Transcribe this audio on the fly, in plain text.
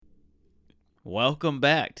Welcome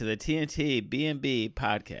back to the TNT B&B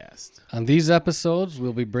podcast. On these episodes,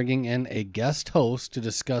 we'll be bringing in a guest host to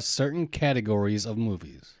discuss certain categories of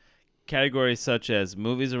movies. Categories such as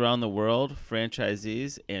movies around the world,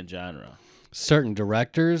 franchisees, and genre. Certain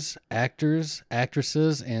directors, actors,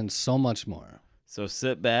 actresses, and so much more. So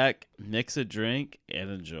sit back, mix a drink,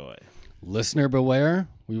 and enjoy. Listener beware,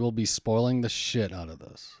 we will be spoiling the shit out of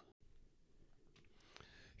this.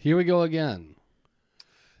 Here we go again.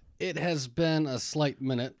 It has been a slight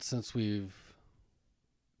minute since we've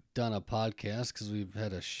done a podcast because we've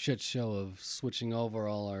had a shit show of switching over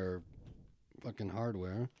all our fucking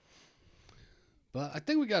hardware. But I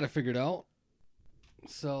think we got it figured out.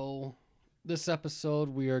 So this episode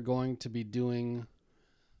we are going to be doing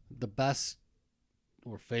the best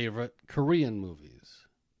or favorite Korean movies.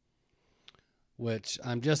 Which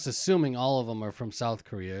I'm just assuming all of them are from South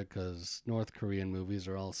Korea because North Korean movies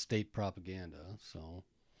are all state propaganda. So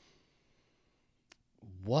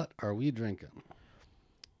what are we drinking?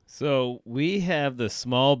 So we have the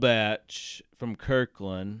small batch from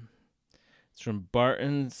Kirkland. It's from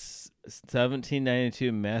Barton's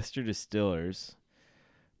 1792 Master Distillers.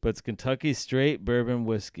 But it's Kentucky straight bourbon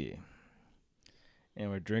whiskey. And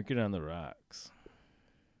we're drinking on the rocks.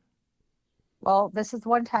 Well, this is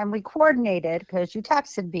one time we coordinated because you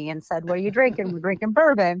texted me and said, what are you drinking? We're drinking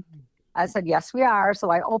bourbon. I said, yes, we are.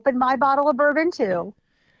 So I opened my bottle of bourbon too.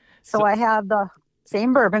 So I have the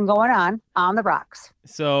same bourbon going on the rocks.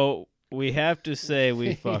 So we have to say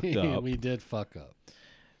we fucked up. We did fuck up.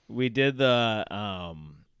 We did the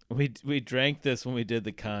we drank this when we did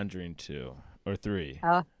the Conjuring 2 or 3.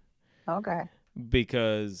 Oh, okay.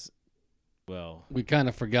 Because, well, We kind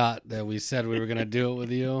of forgot that we said we were going to do it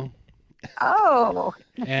with you. Oh,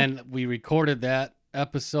 And we recorded that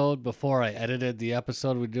episode before I edited the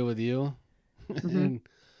episode we did with you. And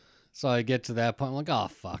so I get to that point, I'm like, oh,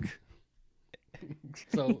 fuck.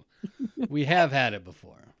 So we have had it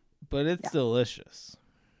before. but it's Yeah. delicious.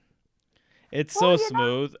 It's Well, so you know-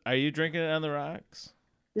 smooth. Are you drinking it on the rocks?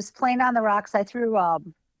 just plain on the rocks. I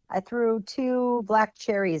threw 2 black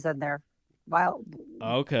cherries in there.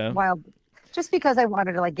 Okay. Just because I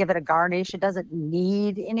wanted to give it a garnish. It doesn't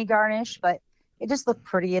need any garnish, but it just looked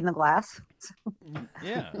pretty in the glass.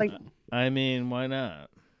 Yeah. Like- I mean, why not?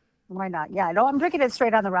 Why not? Yeah, no, I'm drinking it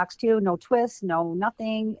straight on the rocks too. No twists, no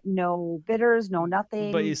nothing, no bitters, no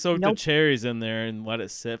nothing. But you soak no the cherries in there and let it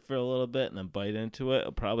sit for a little bit and then bite into it.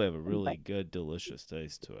 It'll probably have a really good, delicious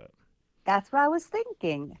taste to it. That's what I was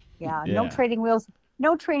thinking. Yeah, Yeah. no training wheels.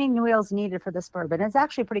 No training wheels needed for this bourbon. It's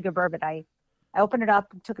actually pretty good bourbon. I opened it up,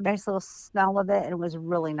 took a nice little smell of it, and it was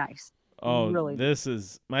really nice. Oh, Really this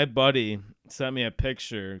is my buddy sent me a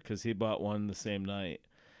picture because he bought one the same night.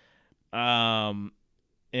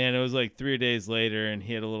 And it was 3 days later, and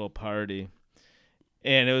he had a little party,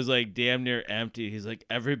 and it was damn near empty. He's like,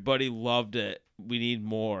 everybody loved it. We need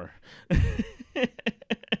more.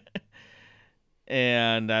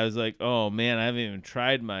 And I was like, oh man, I haven't even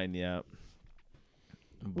tried mine yet.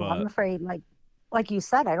 Well, I'm But afraid, like you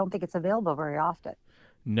said, I don't think it's available very often.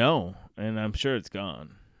 no, and I'm sure it's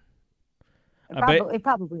gone. I It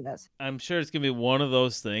probably is. I'm sure it's gonna be one of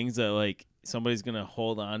those things that somebody's gonna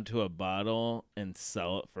hold on to a bottle and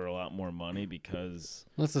sell it for a lot more money because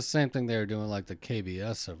That's the same thing they were doing the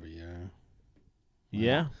KBS every year.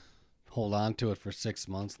 yeah, Hold on to it for 6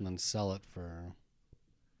 months and then sell it for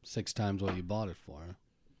 6 times what you bought it for.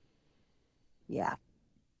 Yeah.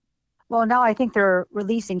 Well, now I think they're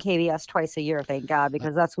releasing KBS twice a year, thank God,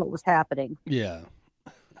 because that's what was happening. Yeah.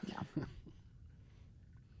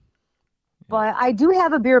 But I do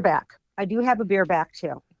have a beer back. I do have a beer back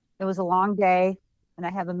too. It was a long day and I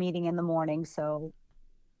have a meeting in the morning. So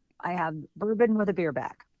I have bourbon with a beer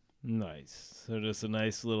back. nice. So just a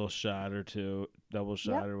nice little shot or two, double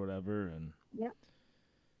shot or whatever, and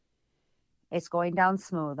It's going down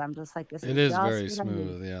smooth. I'm just like, this It is just very what I need.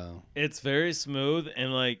 smooth, yeah. it's very smooth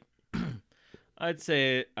and I'd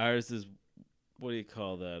say ours is, what do you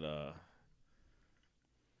call that?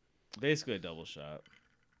 Basically a double shot.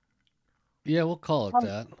 Yeah, we'll call it Um,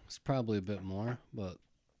 that. It's probably a bit more, but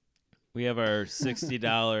We have our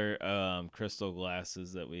 $60 crystal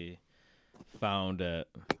glasses that we found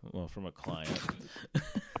from a client.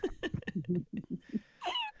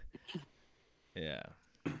 Yeah.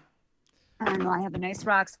 I don't know. I have a nice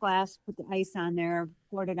rocks glass, put the ice on there,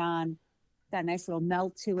 poured it on. Got a nice little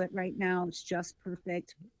melt to it right now. It's just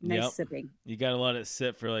perfect. Nice Yep. sipping. You got to let it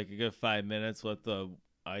sit for a good 5 minutes, let the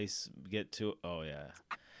ice get to. Oh, yeah.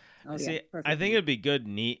 Oh, See, yeah. Perfect. I think it'd be good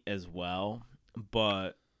neat as well,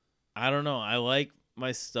 but I don't know. I like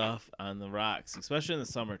my stuff on the rocks, especially in the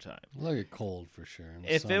summertime. I like it cold for sure. in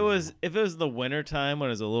the If summer. it was the winter time when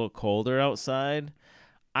it's a little colder outside,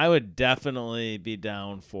 I would definitely be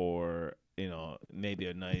down for, maybe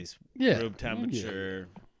a nice Yeah, room temperature.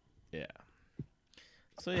 Yeah.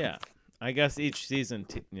 So yeah, I guess each season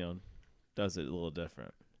does it a little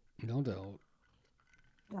different. no doubt.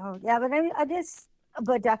 Oh, yeah, but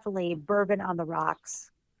but definitely bourbon on the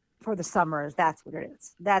rocks for the summers. That's what it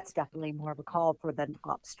is. That's definitely more of a call for than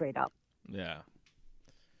up straight up. Yeah.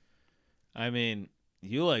 I mean,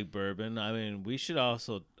 you like bourbon. I mean, we should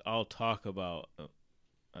also all talk about.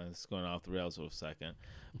 It's going off the rails for a second,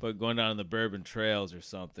 but going down the bourbon trails or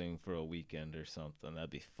something for a weekend or something, that'd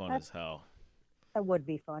be fun as hell. That would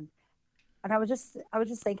be fun. And I was just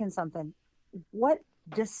thinking something. What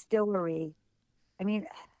distillery? I mean,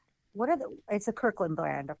 it's a Kirkland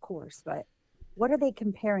brand, of course, but what are they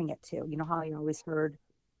comparing it to? You know how you always heard.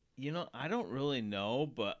 I don't really know,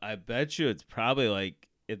 but I bet you it's probably like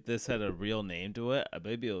if this had a real name to it, it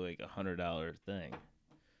might be like $100 thing.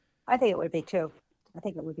 I think it would be too.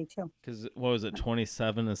 Because what was it,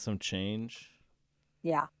 27 and some change?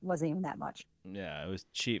 Yeah, it wasn't even that much. Yeah, it was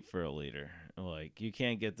cheap for a liter. Like, you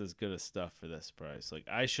can't get this good of stuff for this price. Like,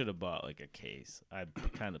 I should have bought like a case. I'm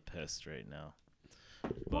kind of pissed right now.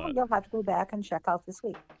 Well, But you'll have to go back and check out this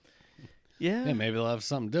week. Yeah, maybe they'll have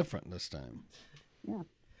something different this time. Yeah.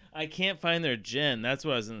 I can't find their gin. That's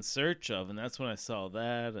what I was in search of, and that's when I saw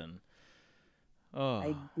that. And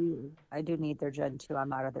I do need their gin too.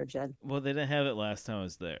 I'm out of their gin. well, they didn't have it last time I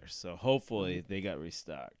was there, so hopefully they got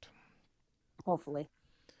restocked. Hopefully.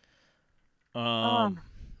 All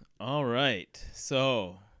right,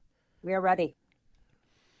 so We are ready.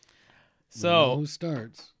 We know who so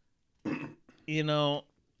starts?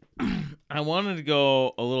 I wanted to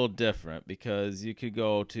go a little different because you could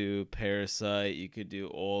go to Parasite, you could do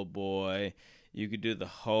Old Boy, you could do The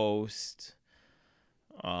Host.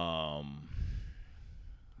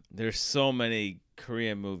 There's so many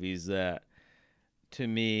Korean movies that to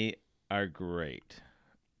me are great.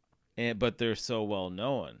 But they're so well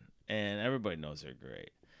known and everybody knows they're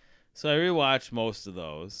great. So I rewatched most of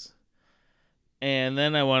those. And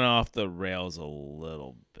then I went off the rails a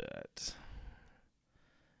little bit.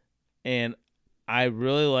 And I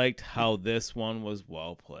really liked how this one was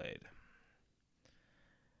well played.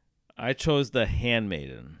 I chose The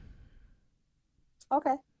Handmaiden.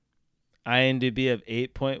 Okay. IMDb of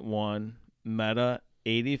 8.1, Meta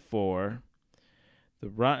 84. The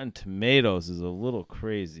Rotten Tomatoes is a little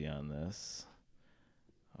crazy on this.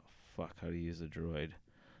 Oh fuck, how to use a droid.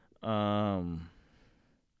 The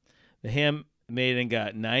Handmaiden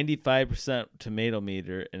got 95% tomato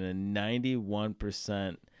meter and a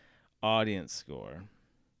 91% audience score.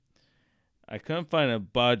 I couldn't find a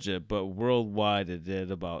budget, but worldwide it did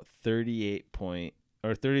about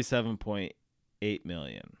 37.8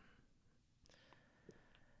 million.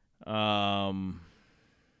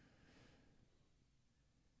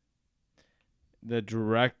 The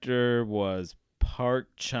director was Park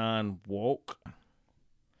Chan-wook,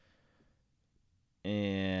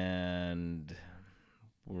 and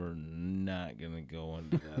we're not gonna go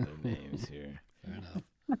into the other names here. Fair enough.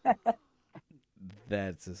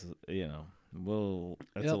 That's just, that's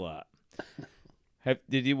Yep. a lot.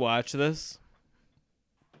 Did you watch this?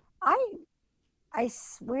 I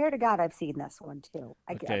swear to God, I've seen this one too.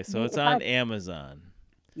 Okay, so it's on Amazon.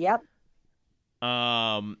 Yep.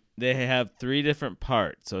 They have 3 different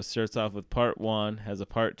parts. So it starts off with part 1, has a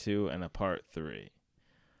part 2, and a part 3.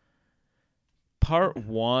 Part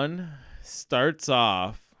 1 starts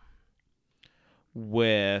off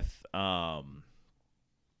with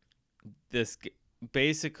this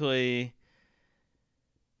basically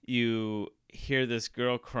you hear this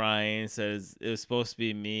girl crying, says it was supposed to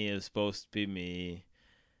be me,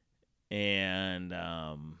 and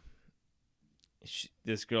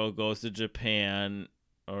this girl goes to Japan,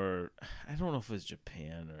 or I don't know if it was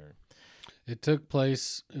Japan or It took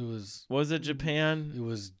place. It was it Japan? It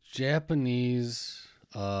was Japanese.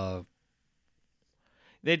 They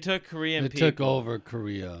took Korean It people. took over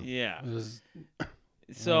Korea. Yeah. It was.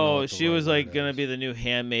 So what the she right was like word gonna is. be the new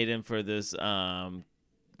handmaiden for this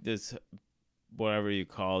this whatever you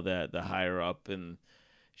call that, the higher up, and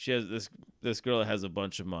she has this girl that has a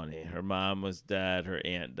bunch of money. Her mom was dead, her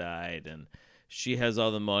aunt died, and she has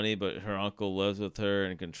all the money, but her uncle lives with her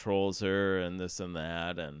and controls her and this and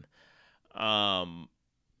that, and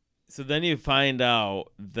so then you find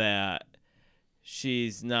out that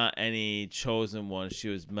she's not any chosen one. She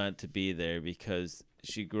was meant to be there because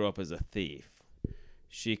she grew up as a thief.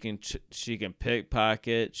 She can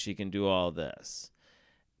pickpocket. She can do all this,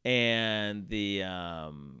 and the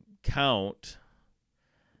count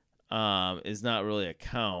is not really a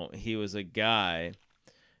count. He was a guy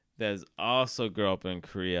that's also grew up in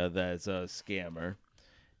Korea that's a scammer,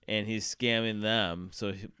 and he's scamming them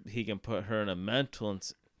so he can put her in a mental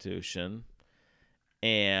institution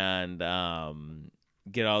and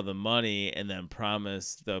get all the money, and then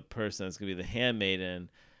promise the person that's gonna be the handmaiden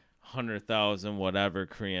 100,000 whatever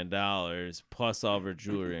Korean dollars plus all of her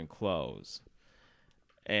jewelry and clothes,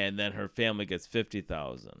 and then her family gets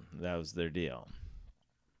 50,000. That was their deal.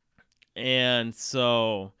 And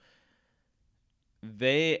so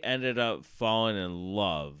they ended up falling in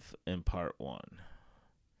love in part 1.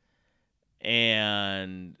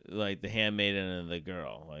 And like the handmaiden and the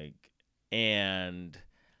girl, like, and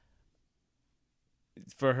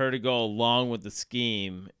for her to go along with the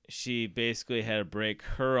scheme, she basically had to break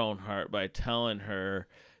her own heart by telling her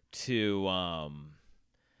to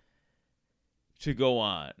go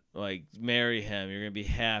on, like, marry him, you're gonna be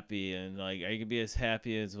happy, and like, are you gonna be as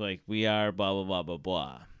happy as like we are, blah blah blah blah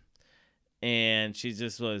blah. And she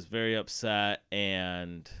just was very upset,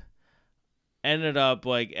 and ended up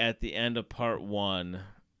like at the end of part 1,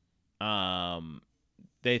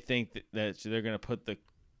 they think that they're gonna put the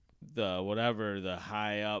whatever, the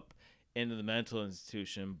high up into the mental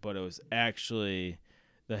institution, but it was actually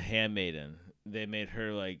the handmaiden. They made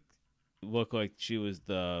her like look like she was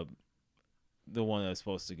the one that was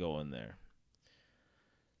supposed to go in there.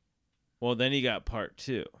 Well, then you got part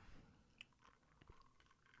 2.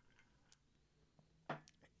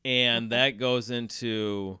 And that goes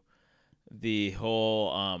into the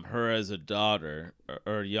whole her as a daughter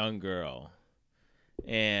or young girl,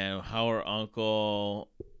 and how her uncle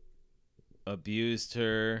abused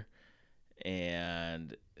her,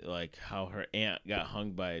 and like how her aunt got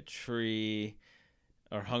hung by a tree,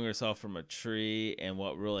 or hung herself from a tree, and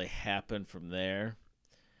what really happened from there.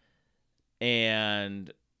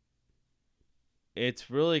 And it's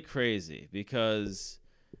really crazy because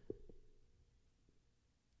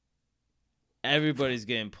everybody's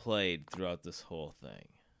getting played throughout this whole thing.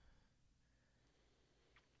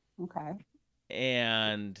 Okay.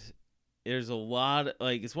 And there's a lot,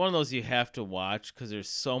 like, it's one of those you have to watch because there's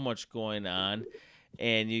so much going on,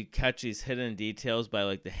 and you catch these hidden details by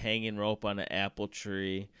like the hanging rope on an apple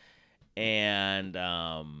tree. And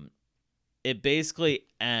it basically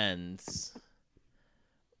ends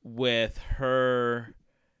with her.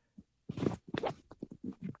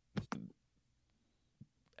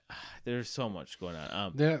 There's so much going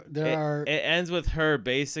on. It ends with her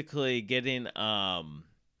basically getting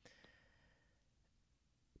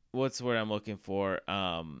what's the word I'm looking for?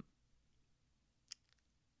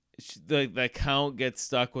 The count gets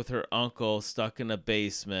stuck with her uncle, stuck in a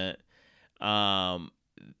basement.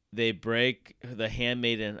 They break the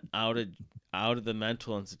handmaiden out of the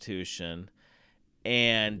mental institution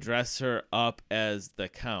and dress her up as the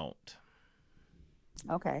count.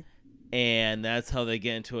 Okay. And that's how they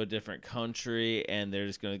get into a different country, and they're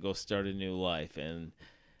just gonna go start a new life. And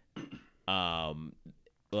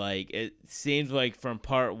like, it seems like from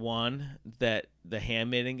part 1 that the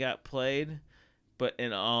handmaiden got played, but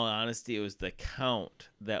in all honesty, it was the count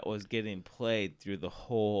that was getting played through the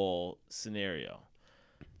whole scenario.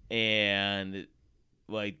 And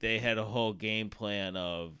like, they had a whole game plan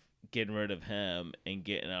of getting rid of him and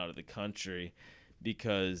getting out of the country,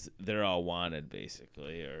 because they're all wanted,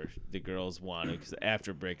 basically, or the girls wanted, because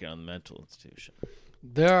after breaking out of the mental institution.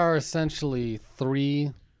 There are essentially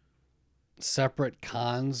 3 separate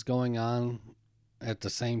cons going on at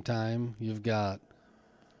the same time. You've got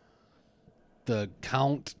the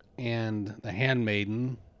count and the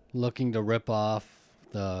handmaiden looking to rip off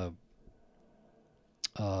the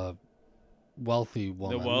wealthy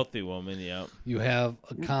woman. The wealthy woman, yeah. You have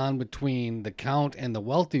a con between the count and the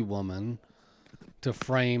wealthy woman to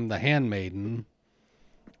frame the handmaiden,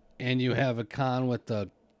 and you have a con with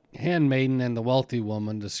the handmaiden and the wealthy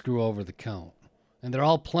woman to screw over the count, and they're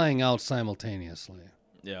all playing out simultaneously.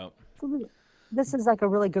 Yeah. So this is like a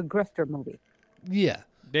really good grifter movie. Yeah,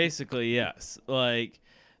 Basically, yes. Like,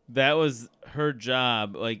 that was her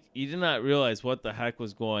job. Like, you did not realize what the heck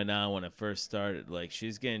was going on when it first started. Like,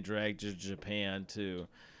 she's getting dragged to Japan to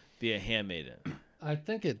be a handmaiden. I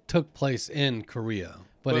think it took place in Korea,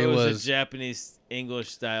 but it it was a Japanese English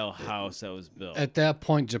style house that was built. At that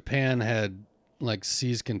point, Japan had like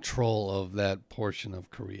seized control of that portion of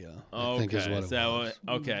Korea. I think is what it was.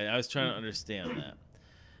 Okay, I was trying to understand that.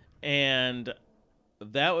 And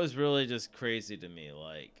that was really just crazy to me.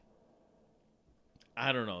 Like,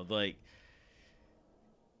 I don't know, like,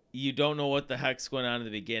 you don't know what the heck's going on in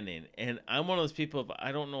the beginning. And I'm one of those people, if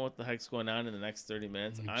I don't know what the heck's going on in the next 30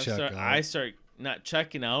 minutes, I start not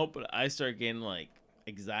checking out, but I start getting like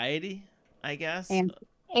anxiety, I guess.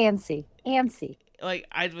 Antsy. Like,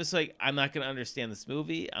 I was like, I'm not gonna understand this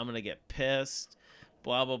movie. I'm gonna get pissed.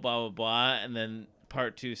 Blah blah blah blah blah. And then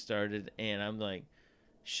part 2 started, and I'm like,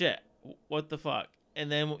 shit, what the fuck?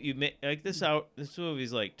 And then you make like this out. This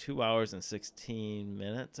movie's like 2 hours and 16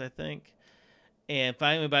 minutes, I think. And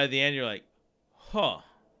finally, by the end, you're like, huh,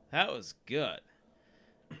 that was good.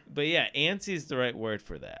 But yeah, antsy is the right word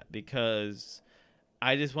for that, because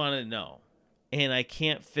I just want to know. And I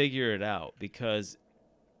can't figure it out, because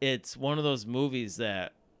it's one of those movies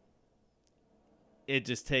that it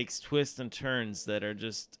just takes twists and turns that are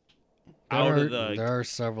just out of the... There are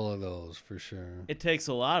several of those, for sure. It takes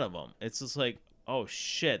a lot of them. It's just like, oh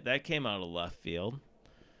shit, that came out of left field.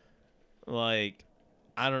 Like,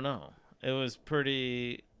 I don't know. It was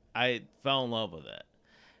pretty... I fell in love with it.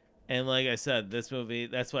 And like I said, this movie,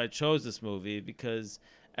 that's why I chose this movie, because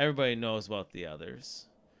everybody knows about the others.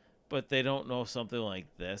 But they don't know something like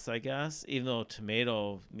this, I guess. Even though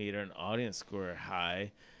tomato meter and audience score are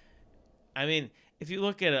high. I mean, if you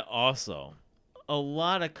look at it also, a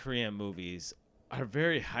lot of Korean movies are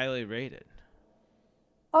very highly rated.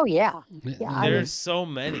 Oh yeah. Yeah. There's so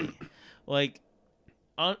many. Like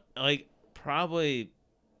probably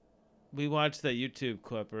we watched that YouTube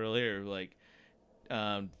clip earlier, like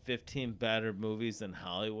 15 better movies than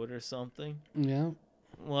Hollywood or something. Yeah.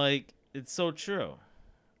 Like, it's so true.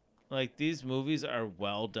 Like, these movies are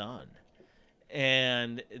well done.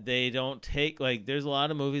 And they don't take, like, there's a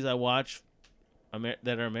lot of movies I watch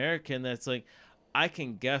that are American that's like, I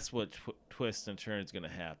can guess what twist and turn is going to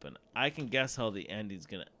happen. I can guess how the ending's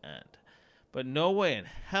going to end. But no way in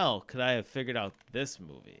hell could I have figured out this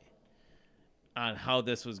movie on how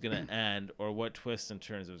this was going to end or what twists and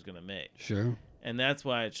turns it was going to make. Sure. And that's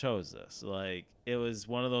why I chose this. Like, it was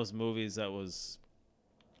one of those movies that was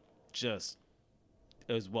just,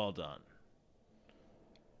 it was well done.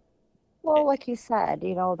 Well, like you said,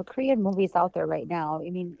 the Korean movies out there right now, I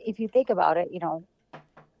mean, if you think about it,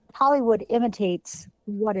 Hollywood imitates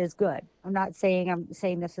what is good. I'm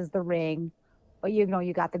saying this is The Ring, but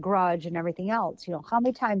you got The Grudge and everything else. How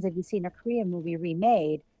many times have you seen a Korean movie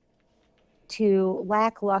remade to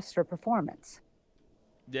lackluster performance?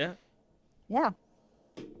 Yeah. Yeah.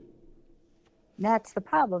 That's the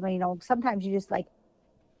problem. Sometimes you just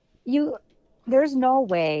there's no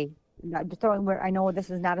way, I know this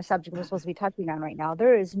is not a subject we're supposed to be touching on right now.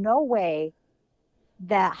 There is no way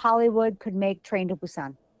that Hollywood could make Train to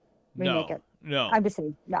Busan. Remake it. No. I'm just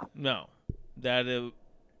saying, no. No.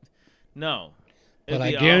 No. But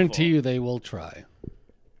I guarantee you they will try.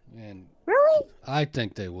 And really? I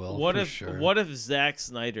think they will. What sure. if Zack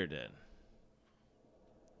Snyder did?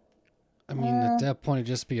 I mean, at that point, it'd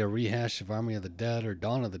just be a rehash of Army of the Dead or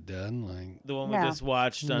Dawn of the Dead, like the one we just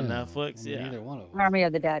watched on Netflix. Yeah, either one of them. Army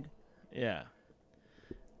of the Dead. Yeah.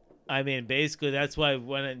 I mean, basically, that's why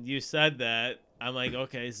when you said that, I'm like,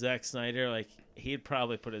 okay, Zack Snyder, like, he'd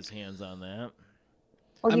probably put his hands on that.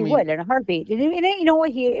 Well, he would in a heartbeat. And you know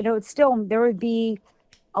what? There would be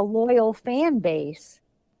a loyal fan base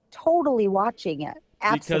totally watching it.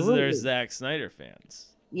 Absolutely. Because there's Zack Snyder fans.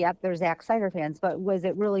 Yep, there's Zack Snyder fans, but was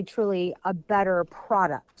it really truly a better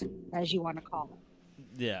product, as you want to call it?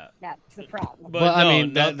 Yeah, that's the problem. But well, no, I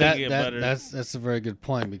mean, that's a very good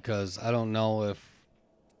point, because I don't know if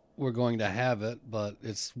we're going to have it, but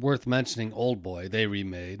it's worth mentioning. Old Boy, they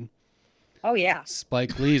remade. Oh yeah,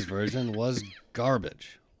 Spike Lee's version was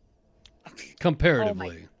garbage,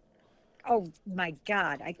 comparatively. Oh my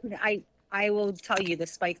God, I will tell you the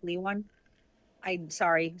Spike Lee one. I'm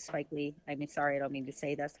sorry, Spike Lee. I don't mean to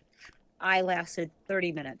say this. I lasted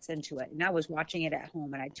 30 minutes into it, and I was watching it at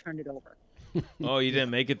home, and I turned it over. Oh, you didn't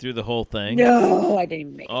make it through the whole thing? No, I didn't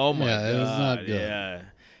even make it. Oh my God, it was not good. Yeah,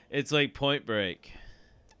 it's like Point Break.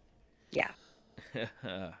 Yeah.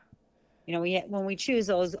 When we choose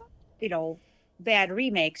those, bad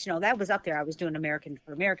remakes, that was up there. I was doing American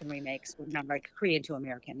remakes, not like Korean to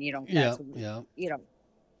American. Yeah.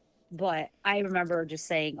 But I remember just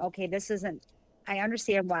saying, okay, this isn't. I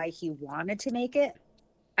understand why he wanted to make it.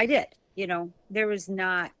 I did. There was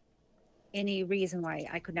not any reason why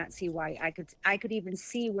I could not see why I could even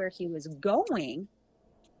see where he was going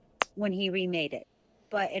when he remade it.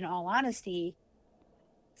 But in all honesty,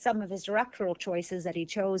 some of his directorial choices that he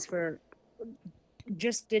chose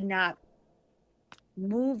just did not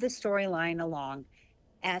move the storyline along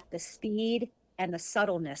at the speed and the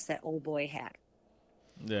subtleness that Old Boy had.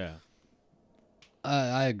 Yeah.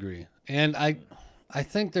 I agree. And I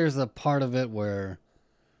think there's a part of it where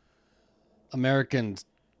American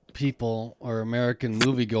people or American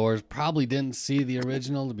moviegoers probably didn't see the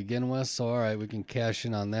original to begin with, so all right, we can cash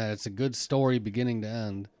in on that. It's a good story beginning to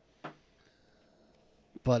end.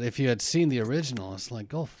 But if you had seen the original, it's like,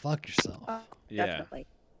 go fuck yourself. Yeah. Definitely.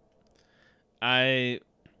 I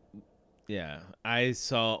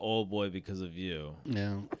saw Old Boy because of you.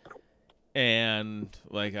 Yeah. And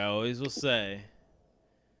like I always will say,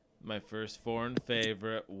 my first foreign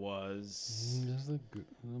favorite was There's the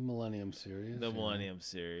Millennium series. the yeah. Millennium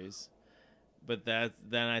series. But then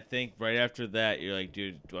I think right after that, you're like,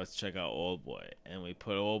 dude, let's check out Old Boy. And we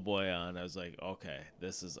put Old Boy on. I was like, okay,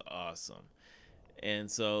 this is awesome. And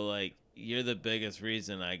so, like, you're the biggest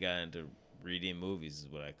reason I got into reading movies, is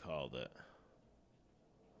what I called it.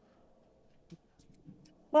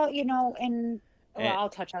 Well, and And- I'll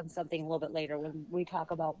touch on something a little bit later when we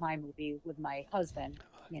talk about my movie with my husband.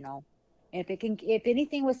 If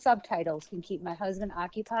anything with subtitles can keep my husband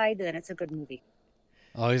occupied, then it's a good movie.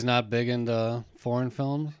 Oh, he's not big into foreign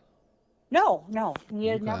films? No, he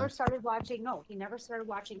had Okay. never started watching. No, he never started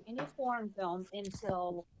watching any foreign films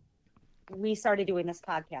until we started doing this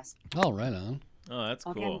podcast. Oh, right on. Oh, that's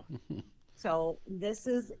Okay. cool. So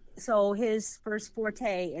his first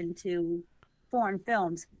forte into foreign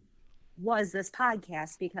films was this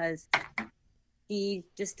podcast because he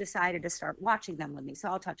just decided to start watching them with me. So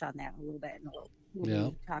I'll touch on that a little bit when Yeah.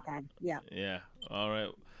 we talk on. Yeah. Yeah. All right.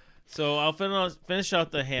 So I'll finish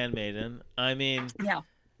out The Handmaiden. I mean, Yeah.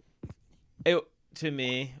 it to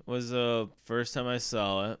me was the first time I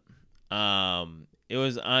saw it. It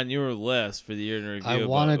was on your list for the year in review. I but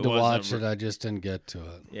wanted to wasn't watch it. I just didn't get to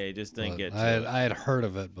it. Yeah, you just didn't But get to I it. I had heard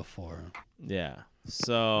of it before. Yeah.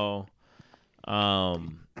 So,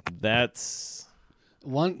 that's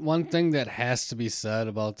One thing that has to be said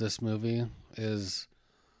about this movie is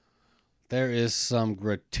there is some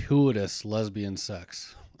gratuitous lesbian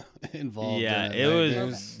sex involved. yeah. in It Like, was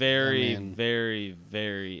there's- very, I mean, very,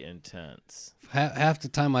 very intense. half the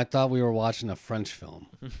time I thought we were watching a French film.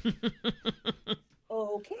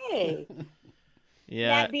 Okay.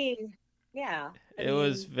 Yeah, That being, yeah. I it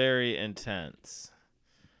was mean, very intense.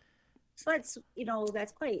 So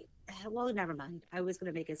that's quite. Well, never mind. I was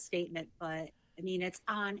going to make a statement, but I mean, it's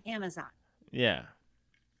on Amazon. Yeah.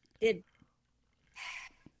 Did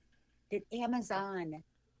Amazon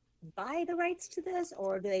buy the rights to this,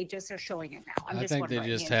 or do they just are showing it now? I'm I just think they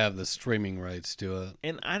wondering. just have the streaming rights to it.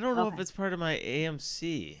 And I don't know if Okay. it's part of my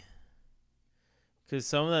AMC. Because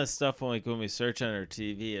some of that stuff, when we search on our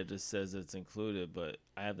TV, it just says it's included. But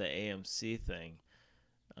I have the AMC thing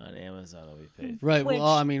on Amazon that we paid for. Right. Which- Well,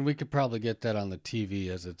 I mean, we could probably get that on the TV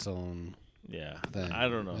as its own Yeah. thing. I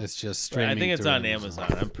don't know. It's just But streaming. I think it's through on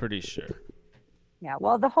Amazon. I'm pretty sure. Yeah.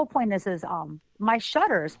 Well, the whole point is my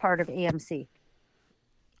Shutter is part of AMC.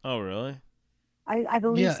 Oh, really? I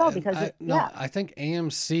believe Yeah, so and because I think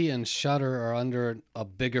AMC and Shutter are under a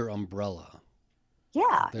bigger umbrella.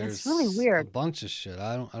 it's really There's weird. A bunch of shit.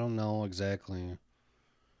 I don't know exactly.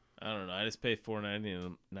 I don't know. I just pay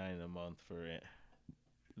 $4.99 a month for it.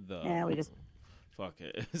 Yeah, we just- Fuck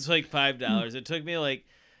it. It's like $5. It took me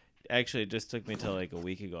actually, it just took me till like a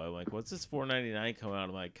week ago. I'm like, what's this $4.99 coming out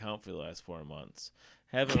of my account for the last 4 months?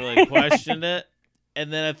 Haven't really questioned it.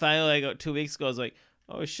 And then I finally, like 2 weeks ago, I was like,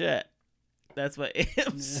 oh shit, that's my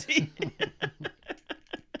AMC.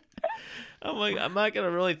 I'm like, I'm not gonna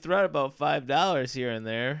really threat about $5 here and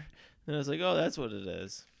there. And I was like, oh, that's what it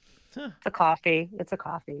is. It's a coffee. It's a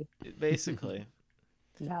coffee. Basically.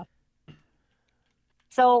 Yeah.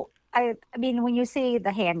 So I mean, when you see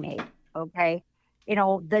The Handmaid, okay,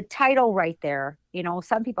 the title right there,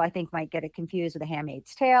 some people I think might get it confused with The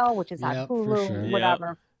Handmaid's Tale, which is on Yep, for Hulu, sure. Yep.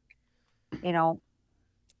 whatever.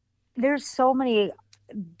 There's so many.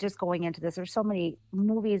 Just going into this, there's so many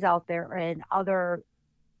movies out there and other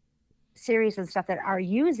series and stuff that are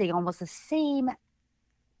using almost the same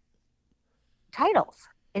titles,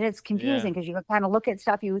 and it's confusing because you kind of look at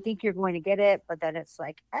stuff, you think you're going to get it, but then it's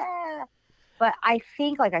like, ah. But I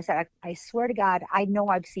think, like I said, I swear to God, I know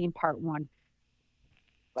I've seen part one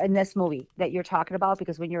in this movie that you're talking about,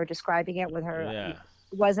 because when you were describing it with her, Yeah. it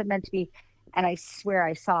wasn't meant to be, and I swear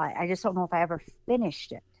I saw it. I just don't know if I ever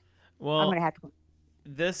finished it. I'm Well, gonna have to.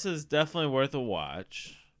 this is definitely worth a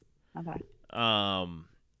watch. Okay.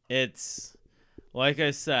 It's like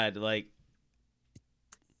I said, like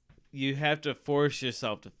you have to force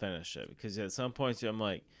yourself to finish it, because at some points I'm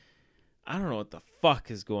like, I don't know what the fuck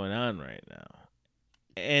is going on right now.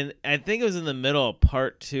 And I think it was in the middle of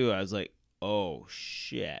part 2. I was like, oh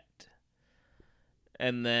shit.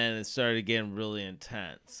 And then it started getting really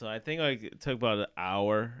intense. So I think like it took about an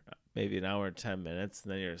hour, maybe an hour and 10 minutes,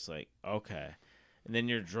 and then you're just like, okay. And then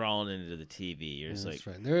you're drawn into the TV. You're just That's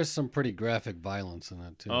like, right. There is some pretty graphic violence in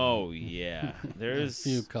it too. oh yeah. a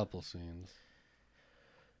few couple scenes.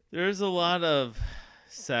 There's a lot of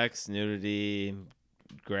sex, nudity,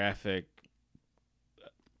 graphic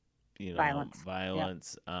Violence.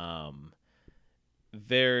 violence.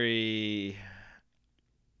 Very,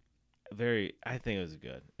 very. I think it was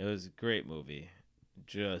good. It was a great movie.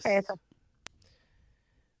 Just, Okay,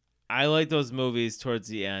 I like those movies towards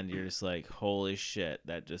the end. You're just like, holy shit,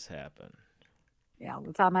 that just happened. yeah,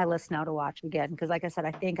 it's on my list now to watch again because, like I said,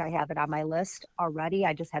 I think I have it on my list already.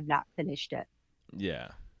 I just have not finished it. Yeah.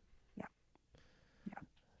 Yeah.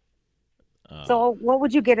 Yeah. So, what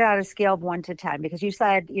would you get it on a scale of 1 to 10? Because you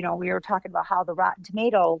said, we were talking about how the Rotten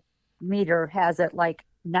Tomato meter has it like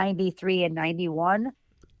 93 and 91.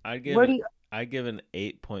 I give Where it. do you? I give an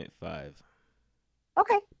 8.5.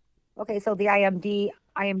 Okay. So the IMDb,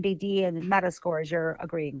 and Metascores you're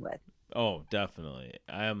agreeing with. Oh, definitely.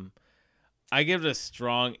 I give it a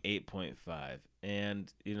strong 8.5.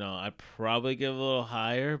 And, I'd probably give it a little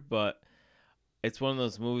higher, but it's one of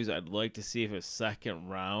those movies I'd like to see if it's second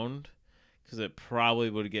round, because it probably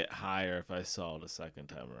would get higher if I saw it a second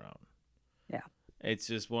time around. Yeah. It's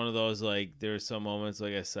just one of those, like, there are some moments,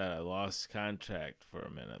 like I said, I lost contact for a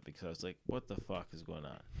minute because I was like, what the fuck is going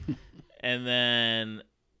on? And then,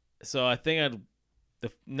 so I think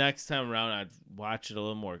the next time around, I'd watch it a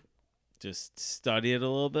little more, just study it a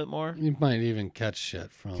little bit more. You might even catch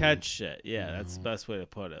shit from Catch shit. Yeah, that's the best way to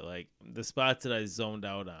put it. Like, the spots that I zoned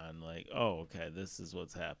out on, like, oh, okay, this is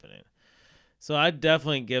what's happening. So I'd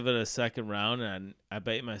definitely give it a second round, and I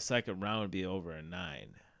bet my second round would be over a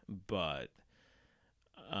 9. But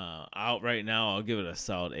out right now, I'll give it a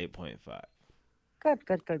solid 8.5.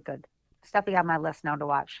 Good. Stepping on my list now to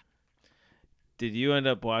watch. Did you end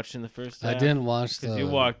up watching the first half? I didn't watch because you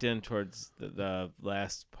walked in towards the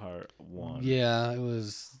last part 1. Yeah, it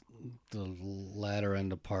was the latter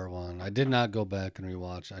end of part 1. I did not go back and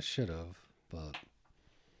rewatch. I should have, but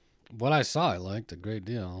what I saw, I liked a great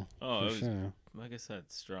deal. Oh, for it was, sure. like I said,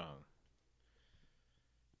 strong.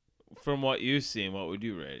 From what you've seen, what would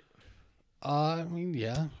you rate? I mean,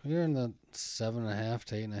 yeah, you're in the 7.5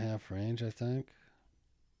 to 8.5 range, I think.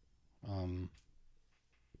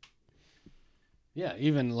 Yeah,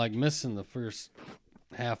 even like missing the first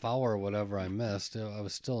half hour or whatever I missed, I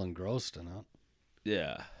was still engrossed in it.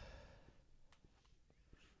 Yeah.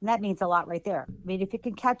 And that means a lot right there. I mean, if it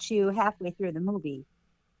can catch you halfway through the movie,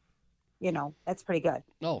 that's pretty good.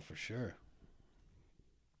 Oh, for sure.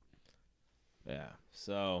 Yeah.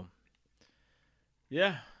 So,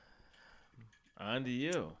 yeah. On to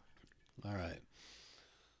you. All right.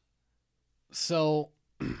 So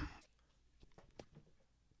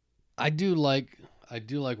I do like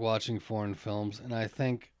watching foreign films, and I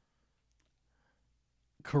think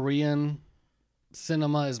Korean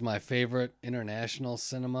cinema is my favorite international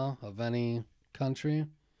cinema of any country.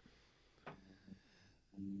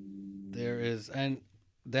 And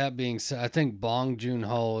that being said, I think Bong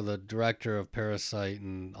Joon-ho, the director of Parasite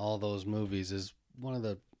and all those movies, is one of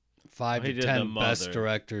the 5 to 10 best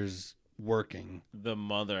directors working. The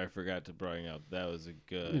Mother, I forgot to bring up. That was a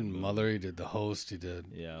good movie. Mother, he did The Host, he did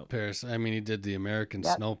Paris. I mean, he did The American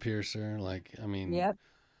Snowpiercer. Like, I mean,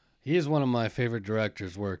 he is one of my favorite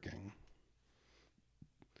directors working.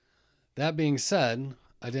 That being said,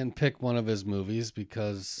 I didn't pick one of his movies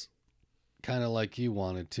because, kind of like you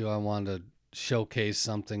wanted to, I wanted to showcase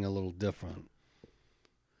something a little different.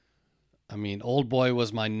 I mean, Old Boy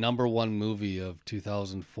was my number 1 movie of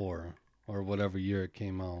 2004 or whatever year it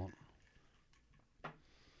came out.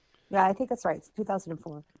 Yeah, I think that's right. It's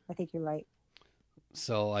 2004. I think you're right.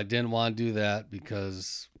 So I didn't want to do that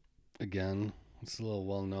because, again, it's a little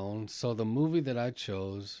well known. So the movie that I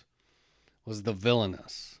chose was The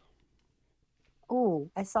Villainous. Oh,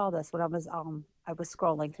 I saw this when I was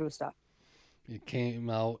scrolling through stuff. It came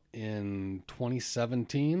out in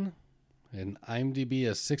 2017. An IMDb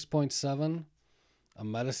is 6.7, a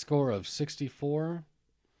Metascore of 64,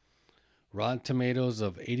 Rotten Tomatoes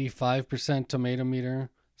of 85% tomato meter,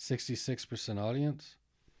 66% audience.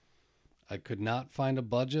 I could not find a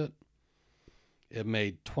budget. It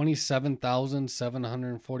made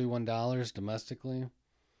 $27,741 domestically.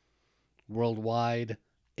 Worldwide,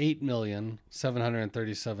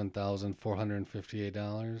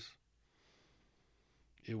 $8,737,458.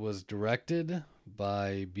 It was directed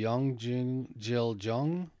by Byung-Jil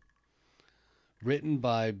Jung, written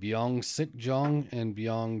by Byung-Sik Jung and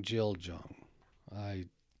Byung-Jil Jung.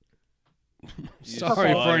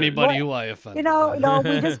 Sorry for anybody who I offended.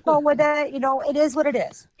 We just go with it. It is what it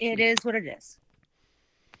is. It is what it is.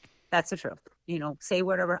 That's the truth. Say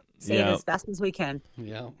it as best as we can.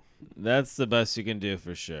 Yeah. That's the best you can do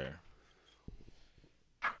for sure.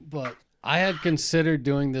 But I had considered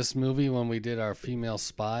doing this movie when we did our Female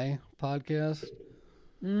Spy podcast.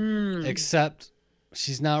 Except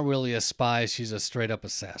she's not really a spy. She's a straight up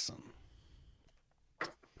assassin.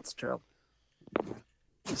 It's true.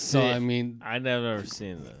 So, See, I mean, I never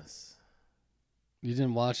seen this. you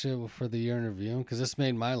didn't watch it for the year in review? Because this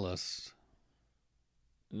made my list.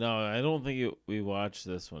 No, I don't think we watched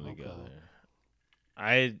this one Okay. together.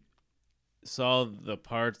 I saw the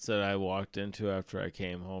parts that I walked into after I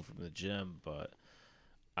came home from the gym, but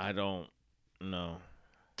I don't know.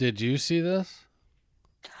 Did you see this?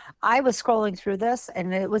 I was scrolling through this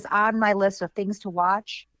and it was on my list of things to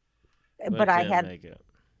watch, but I didn't had make it.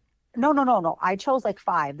 no. I chose like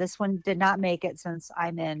 5. This one did not make it since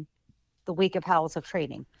I'm in the week of hours of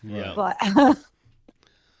training. Yeah. But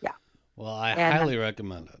Well, I And- highly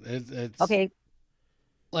recommend it. It's okay,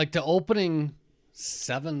 like the opening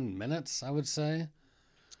 7 minutes, I would say.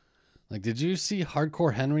 Like, did you see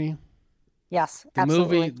Hardcore Henry? yes, The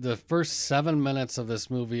absolutely. movie, the first 7 minutes of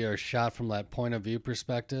this movie are shot from that point of view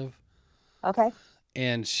perspective. Okay,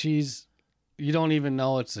 And you don't even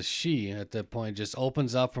know it's a she at that point. Just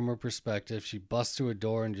opens up from her perspective. She busts through a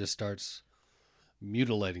door and just starts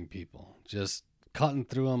mutilating people, just cutting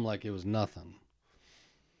through them like it was nothing.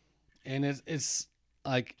 And it's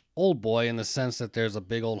like Old Boy in the sense that there's a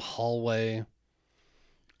big old hallway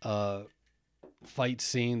fight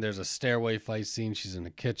scene. There's a stairway fight scene. She's in the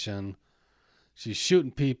kitchen. She's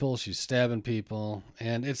shooting people. She's stabbing people.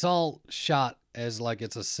 And it's all shot as like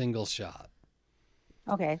it's a single shot.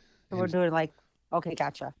 okay. So we're And- doing like, okay,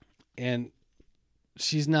 gotcha. And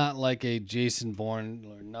she's not like a Jason Bourne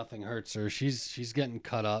or nothing hurts her. She's getting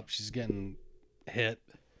cut up. She's getting hit.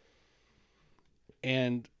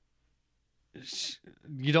 And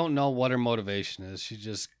you don't know what her motivation is. She's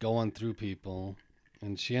just going through people.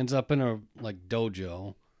 And she ends up in a like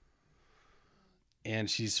dojo. And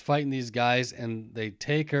she's fighting these guys and they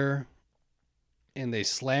take her and they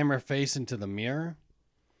slam her face into the mirror.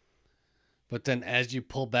 But then as you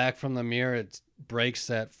pull back from the mirror, it breaks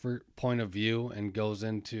that point of view and goes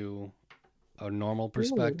into a normal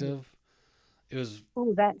perspective. It was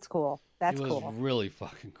Ooh, that's cool. That's it was cool. really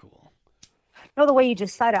fucking cool. No, the way you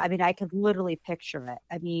just said it, I mean, I could literally picture it.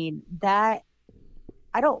 I mean, that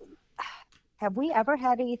I don't have we ever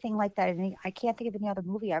had anything like that? I can't think of any other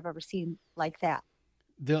movie I've ever seen like that.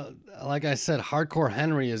 Like I said, Hardcore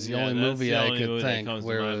Henry is the Yeah, only that's movie the I only could movie that think comes to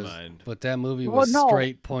where my it was, mind. but that movie Well, was no.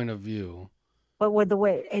 straight point of view. But with the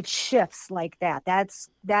way it shifts like that, that's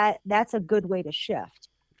a good way to shift.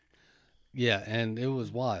 Yeah, and it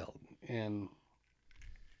was wild. And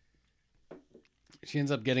she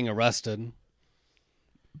ends up getting arrested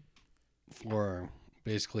for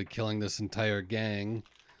basically killing this entire gang.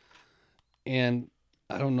 And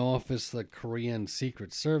I don't know if it's the Korean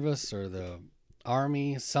Secret Service or the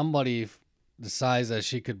Army. Somebody decides that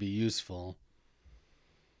she could be useful.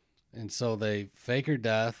 And so they fake her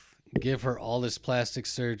death, give her all this plastic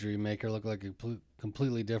surgery, make her look like a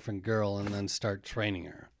completely different girl, and then start training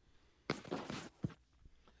her.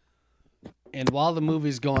 And while the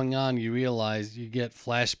movie's going on, you realize you get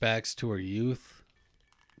flashbacks to her youth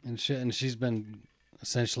and shit, and she's been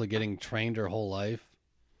essentially getting trained her whole life.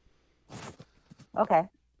 Okay.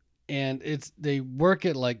 And they work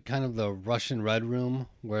at like kind of the Russian Red Room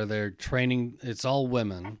where they're training. It's all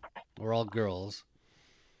women or all girls,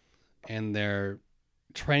 and they're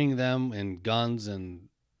training them in guns and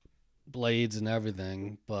blades and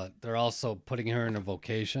everything. But they're also putting her in a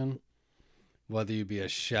vocation, whether you be a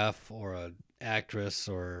chef or an actress,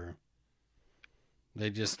 or they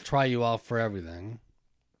just try you out for everything.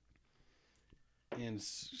 And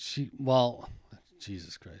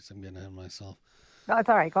Jesus Christ, I'm getting ahead of myself. No, it's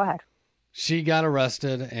all right. Go ahead. She got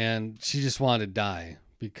arrested and she just wanted to die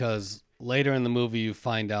because later in the movie you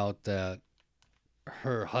find out that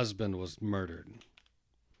her husband was murdered.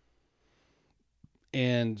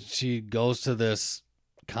 And she goes to this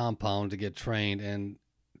compound to get trained, and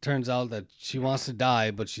it turns out that she wants to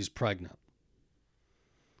die, but she's pregnant.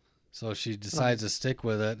 So she decides to stick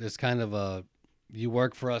with it. It's kind of you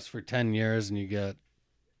work for us for 10 years and you get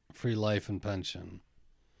free life and pension.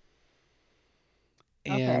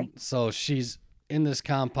 And so she's in this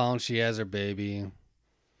compound. She has her baby.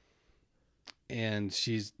 And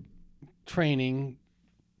she's training.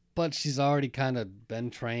 But she's already kind of been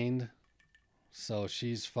trained. So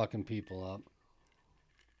she's fucking people up.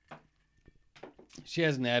 She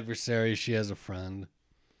has an adversary. She has a friend.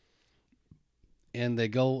 And they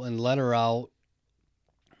go and let her out.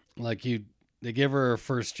 They give her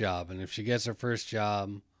first job. And if she gets her first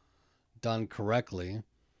job done correctly,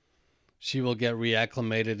 she will get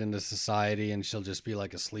reacclimated into society and she'll just be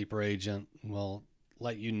like a sleeper agent. Will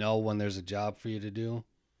let you know when there's a job for you to do.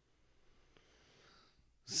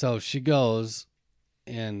 So she goes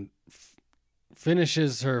and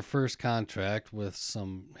finishes her first contract with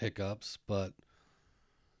some hiccups, but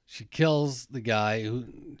She kills the guy who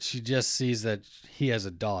she just sees that he has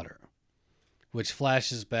a daughter, which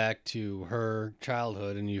flashes back to her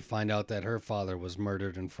childhood, and you find out that her father was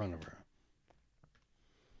murdered in front of her.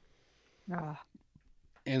 Ah,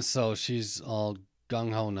 And so she's all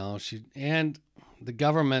gung ho now. And the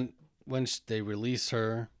government, when they release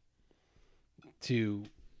her to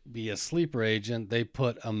be a sleeper agent, they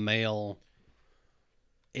put a male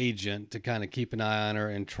agent to kind of keep an eye on her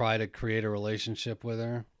and try to create a relationship with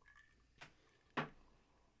her.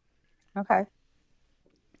 okay.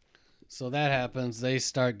 So that happens. They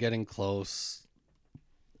start getting close.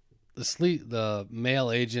 The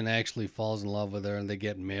male agent actually falls in love with her, and they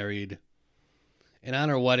get married. And on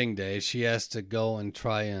her wedding day, she has to go and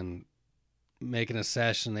try and make an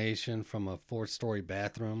assassination from a 4-story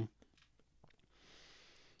bathroom.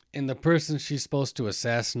 And the person she's supposed to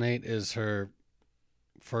assassinate is her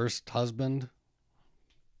first husband.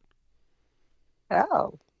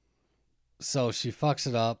 Oh, So she fucks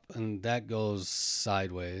it up, and that goes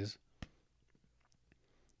sideways.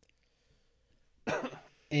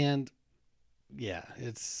 And yeah,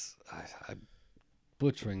 I'm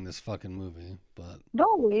butchering this fucking movie, but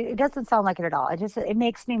no, it doesn't sound like it at all. It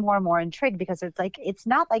makes me more and more intrigued because it's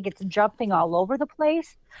not like it's jumping all over the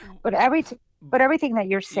place, but everything that you're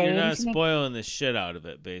You're saying not to me, spoiling the shit out of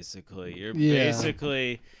it, basically. You're Yeah.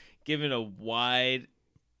 basically giving a wide,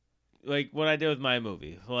 like what I did with my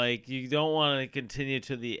movie. Like, you don't want to continue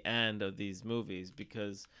to the end of these movies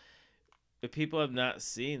because if people have not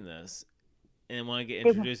seen this and want to get They-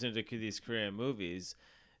 introduced into these Korean movies,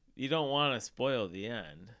 you don't want to spoil the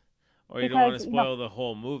end. Or you don't want to Because, you know- spoil the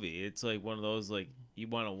whole movie. It's like one of those, like, you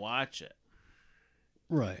want to watch it.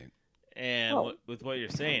 right. And Well- with what you're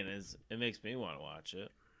saying is, it makes me want to watch it.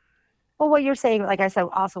 well, what you're saying, like I said,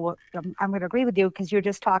 also, I'm going to agree with you because you're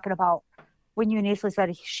just talking about when you initially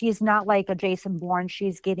said she's not like a Jason Bourne,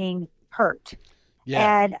 she's getting hurt.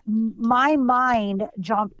 Yeah. And my mind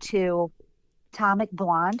jumped to Atomic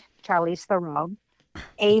Blonde, Charlize Theron,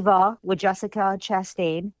 Ava with Jessica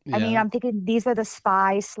Chastain. I mean, Yeah. I'm thinking these are the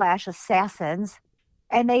spies/assassins.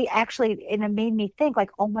 And they actually, and it made me think,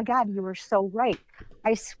 like, oh my God, you were so right.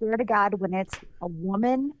 I swear to God, when it's a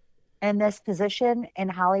woman in this position in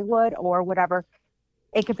Hollywood or whatever,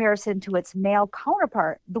 in comparison to its male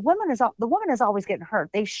counterpart, the woman is always getting hurt.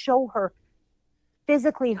 They show her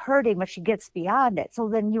physically hurting, but she gets beyond it. So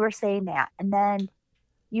then you were saying that, and then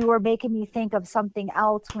you were making me think of something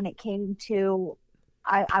else when it came to.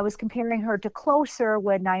 I was comparing her to Closer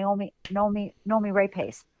with Naomi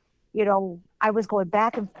Rapace. You know, I was going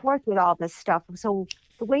back and forth with all this stuff. So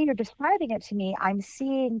the way you're describing it to me, I'm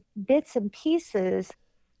seeing bits and pieces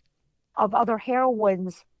of other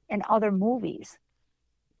heroines in other movies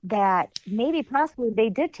that maybe possibly they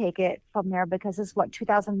did take it from there because it's what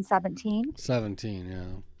 2017. 17,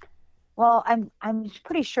 yeah. Well, I'm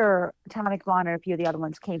pretty sure Atomic Blonde and a few of the other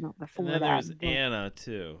ones came out And before then that. there's Anna,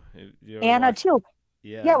 too. You ever Anna watch- too.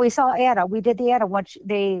 Yeah. Yeah, we saw Anna. We did the Anna. What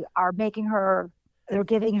they are making her, they're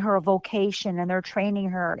giving her a vocation and they're training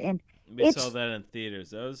her. And We it's- saw that in theaters.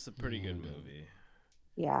 That was a pretty good movie.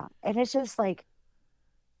 yeah, and it's just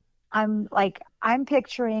I'm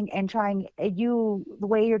picturing and trying the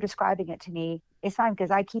way you're describing it to me. It's fine because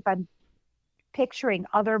I keep on picturing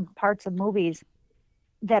other parts of movies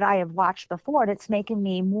that I have watched before, and it's making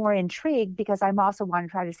me more intrigued because I'm also want to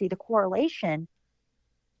try to see the correlation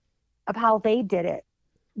of how they did it,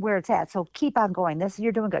 where it's at. So keep on going.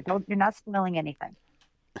 You're doing good. You're not spoiling anything.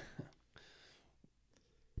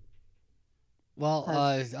 Well,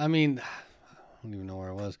 I mean, I don't even know where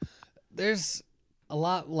I was. There's a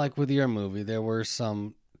lot, like with your movie, there were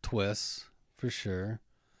some twists, for sure.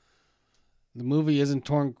 The movie isn't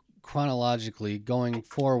torn chronologically. Going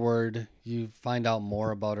forward, you find out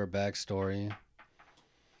more about her backstory.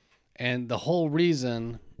 And the whole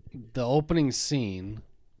reason, the opening scene,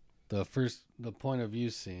 the point of view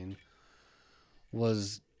scene,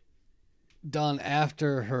 was done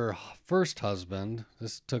after her first husband,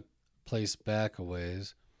 this took place back a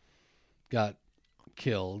ways, got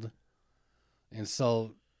killed. And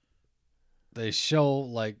so they show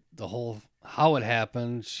like the whole how it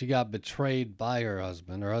happened. She got betrayed by her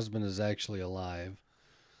husband. Her husband is actually alive.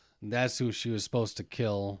 And that's who she was supposed to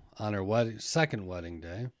kill on her second wedding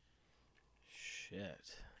day.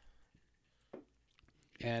 Shit.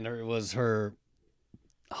 And it was her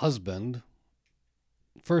husband,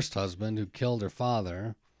 first husband, who killed her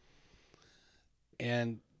father.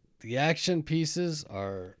 And the action pieces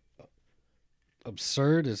are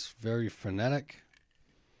absurd. It's very frenetic.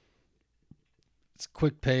 It's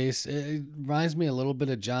quick pace. It reminds me a little bit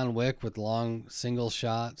of John Wick with long single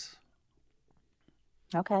shots.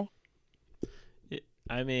 Okay.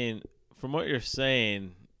 I mean, from what you're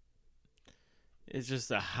saying, it's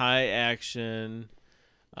just a high action.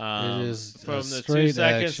 It is a From the 2 straight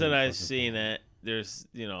seconds action that I've fucking seen film. it. There's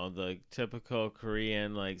the typical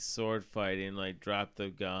Korean like sword fighting, like drop the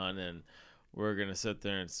gun and we're gonna sit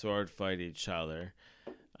there and sword fight each other.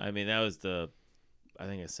 I mean, that was I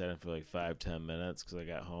think I sat in for like 5-10 minutes because I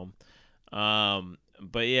got home.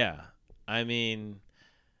 But yeah, I mean,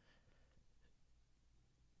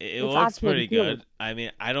 it It's looks actually pretty good. good. I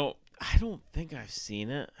mean, I don't think I've seen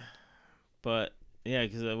it, but yeah,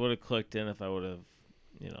 because I would have clicked in if I would have,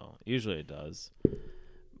 usually it does.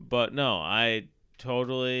 But no, I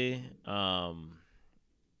totally, yeah.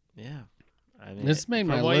 I mean, This made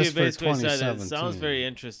my from what you list for basically said, it sounds 2017. very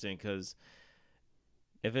interesting because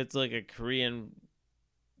if it's like a Korean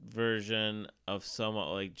version of somewhat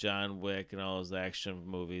like John Wick and all those action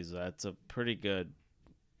movies, that's a pretty good,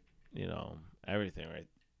 everything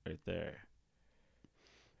right there.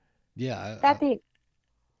 Yeah, That being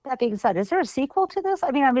that being said, is there a sequel to this? I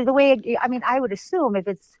mean, the way I would assume if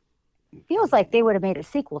it's feels like they would have made a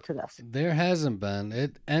sequel to this. there hasn't been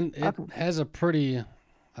it, and it Okay. has a pretty.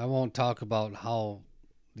 I won't talk about how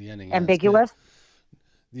the ending ends. Ambiguous.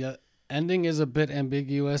 The ending is a bit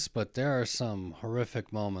ambiguous, but there are some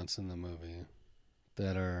horrific moments in the movie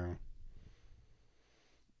that are,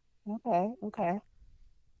 Okay. Okay.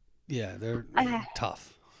 yeah, they're Uh,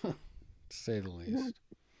 tough, to say the least.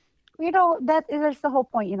 that's the whole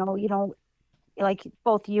point. Like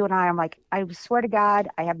both you and I'm like, I swear to God,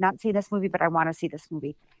 I have not seen this movie, but I want to see this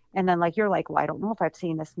movie. And then like you're like, well, I don't know if I've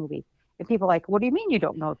seen this movie. And people are like, what do you mean you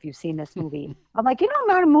don't know if you've seen this movie? I'm like, the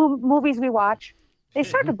amount of movies we watch, they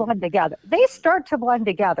start to blend together. They start to blend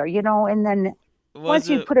together, and then Was once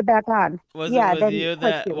you it put it back on, was it yeah, with then it you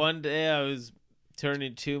clicks that you. one day I was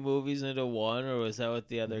turning two movies into one, or was that with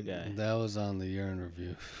the other guy? That was on the urine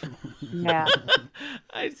review. Yeah.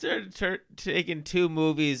 I started taking two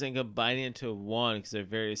movies and combining into one because they're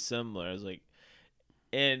very similar. I was like,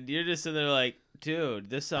 and you're just sitting there like, dude,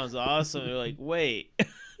 this sounds awesome. You're like, wait.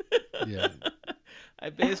 Yeah. I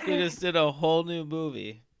basically just did a whole new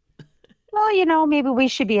movie. Well, maybe we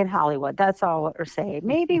should be in Hollywood. That's all what we're saying.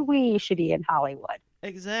 Maybe we should be in Hollywood.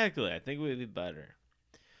 Exactly. I think we'd be better.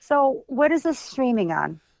 So, what is this streaming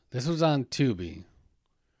on? This was on Tubi.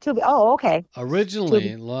 Tubi. Oh, okay. Tubi.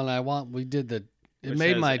 Originally, we did it Which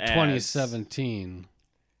made has my ads. 2017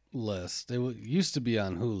 list. It used to be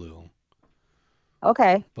on Hulu,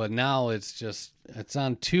 Okay. but now it's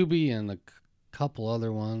on Tubi and a couple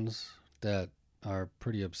other ones that are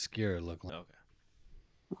pretty obscure looking. Okay.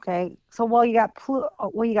 Okay. So, you got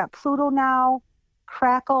Pluto now,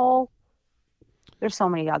 Crackle. There's so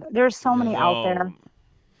many out there.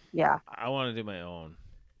 Yeah. I want to do my own.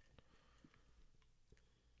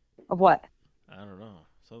 Of what? I don't know.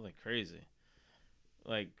 Something crazy.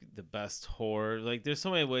 Like the best horror. Like there's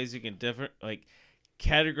so many ways you can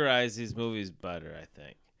categorize these movies better, I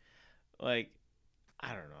think. Like, I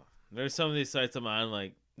don't know. There's some of these sites I'm on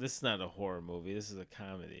like this is not a horror movie. This is a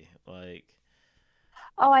comedy. Like,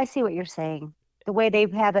 Oh, I see what you're saying. The way they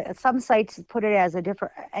have it, some sites put it as a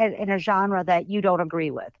different in a genre that you don't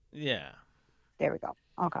agree with. yeah. There we go.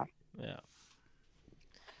 Okay. Yeah.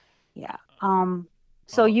 Yeah.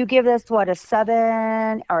 So you give this what, a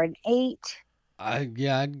 7 or an 8?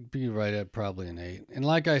 I'd be right at probably an 8. And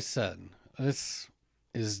like I said, this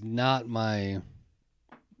is not my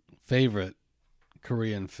favorite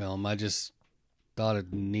Korean film. I just thought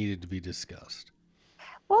it needed to be discussed.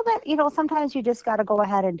 Well, sometimes you just got to go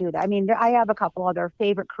ahead and do that. I mean, I have a couple other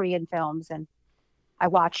favorite Korean films, and I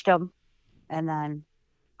watched them, and then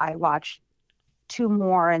I watched two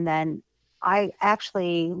more, and then I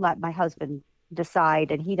actually let my husband decide,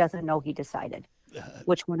 and he doesn't know he decided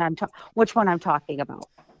which one I'm talking about.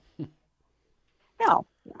 No,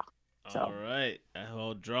 yeah. So All right.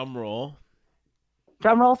 Well, drum roll.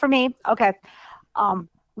 drum roll for me. Okay.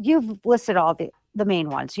 You've listed all the main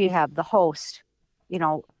ones. You have The Host. You've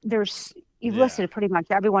Yeah. listed pretty much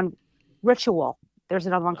everyone. Ritual. There's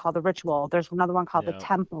another one called The Ritual. There's another one called The Yeah.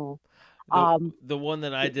 Temple. The one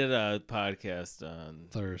that I did a podcast on.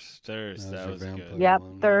 Thirst. That your was good. vampire Yep.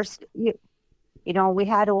 one. Thirst. We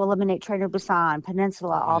had to eliminate Trainer Busan,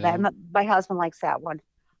 Peninsula, all that. Yeah. My husband likes that one.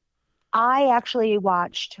 I actually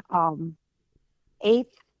watched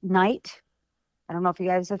Eighth Night. I don't know if you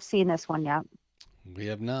guys have seen this one yet. We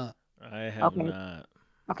have not. I have Okay. not.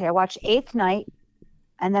 Okay, I watched Eighth Night,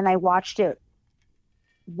 and then I watched it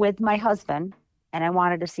with my husband, and I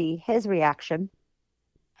wanted to see his reaction.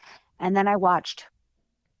 And then I watched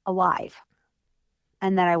Alive,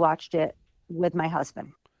 and then I watched it with my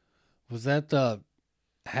husband. Was that the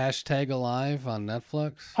 #Alive on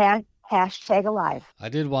Netflix? Hashtag Alive. I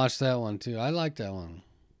did watch that one too. I like that one.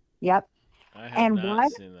 Yep. I have And not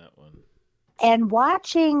what? seen that one. And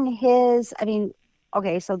watching his, I mean,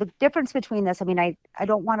 okay, so the difference between this, I mean, I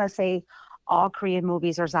don't want to say all Korean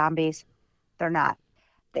movies are zombies. They're not.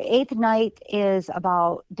 The Eighth Night is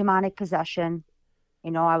about demonic possession.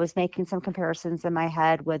 You know, I was making some comparisons in my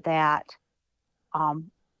head with that.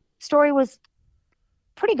 Story was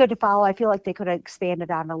pretty good to follow. I feel like they could have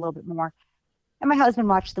expanded on it a little bit more. And my husband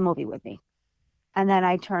watched the movie with me. And then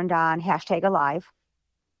I turned on Hashtag Alive.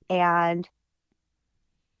 And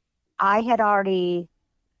I had already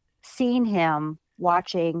seen him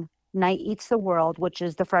watching Night Eats the World, which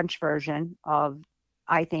is the French version of,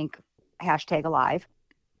 I think, Hashtag Alive.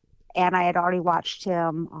 And I had already watched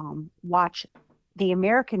him watch the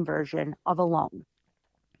American version of Alone,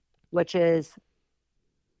 which is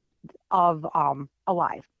of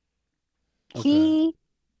Alive. Okay. He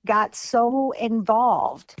got so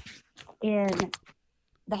involved in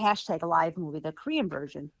the Hashtag Alive movie, the Korean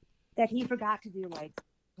version, that he forgot to do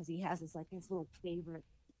because he has his little favorite,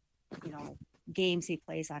 games he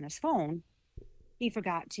plays on his phone. He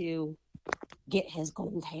forgot to get his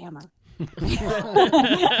gold hammer.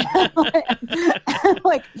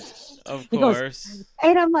 like Of he goes, course.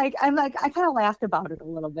 and I'm like, I kind of laughed about it a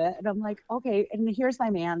little bit, and I'm like, okay. And here's my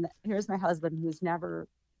husband, who's never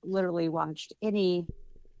literally watched any,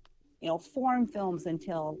 foreign films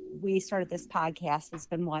until we started this podcast. It's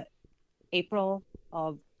been April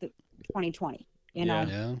of 2020.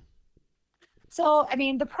 Yeah. So, I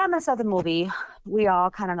mean, the premise of the movie, we all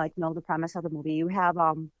kind of know the premise of the movie. You have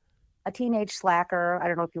a teenage slacker. I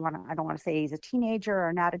don't know if I don't want to say he's a teenager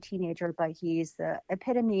or not a teenager, but he's the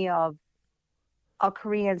epitome of a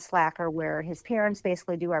Korean slacker where his parents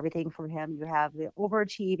basically do everything for him. You have the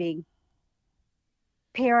overachieving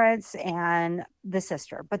parents and the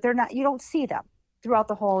sister, but you don't see them throughout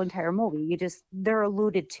the whole entire movie. They're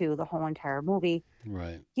alluded to the whole entire movie.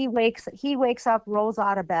 Right. He wakes up, rolls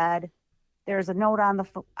out of bed. There's a note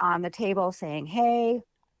on the table saying, "Hey,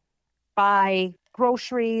 buy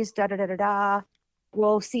groceries, da da da da da.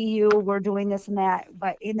 We'll see you. We're doing this and that."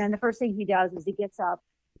 And then the first thing he does is he gets up,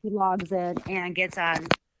 he logs in and gets on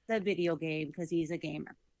the video game because he's a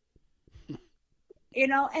gamer.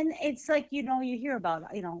 And it's like, you hear about,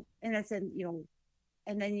 and it's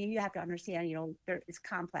and then you have to understand, there is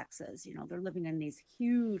complexes, they're living in these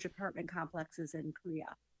huge apartment complexes in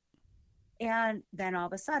Korea. And then all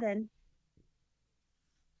of a sudden,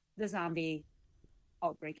 the zombie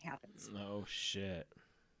outbreak happens. Oh, shit.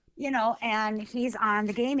 And he's on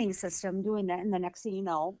the gaming system doing that. And the next thing you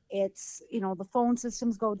know, it's, the phone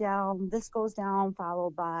systems go down, this goes down,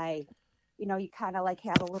 followed by, you kind of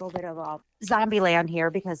have a little bit of a zombie land here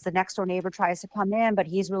because the next door neighbor tries to come in, but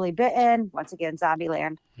he's really bitten. Once again, zombie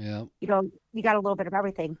land. Yeah. You got a little bit of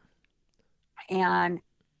everything. And,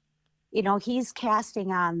 he's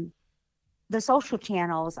casting on the social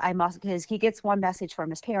channels. Because he gets one message from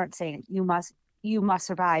his parents saying, you must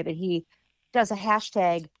survive. And he does a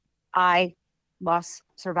hashtag, I must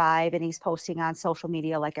survive. And he's posting on social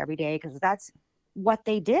media every day because that's what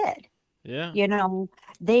they did. Yeah.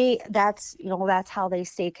 That's how they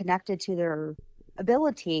stay connected to their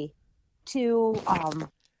ability to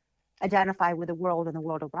identify with the world and the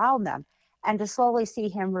world around them, and to slowly see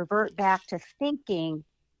him revert back to thinking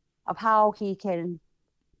of how he can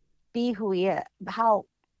be who he is, how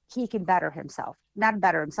he can better himself, not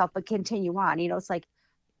better himself, but continue on. It's like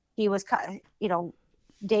he was,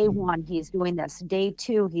 day one, he's doing this. Day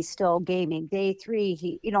two, he's still gaming. Day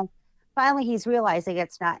three, finally he's realizing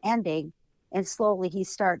it's not ending, and slowly he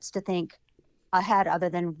starts to think ahead other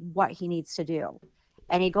than what he needs to do.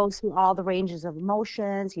 And he goes through all the ranges of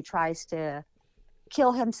emotions. He tries to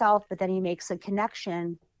kill himself, but then he makes a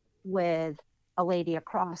connection with a lady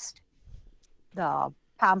across the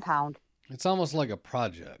compound. It's almost like a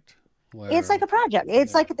project. It's like a project.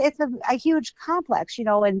 It's it's a huge complex,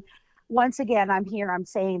 and once again, I'm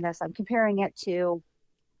saying this, I'm comparing it to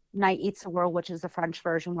Night Eats the World, which is the French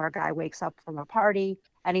version where a guy wakes up from a party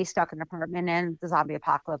and he's stuck in an apartment and the zombie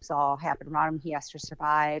apocalypse all happened around him. He has to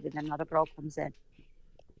survive, and then another girl comes in.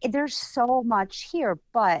 There's so much here,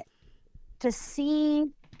 but to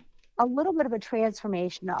see a little bit of a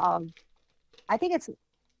transformation of, I think it's,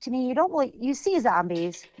 to me, you see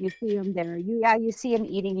zombies, you see them there, you see them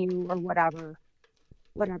eating you or whatever.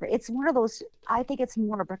 It's one of those, I think it's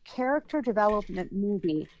more of a character development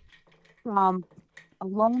movie from a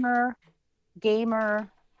loner, gamer,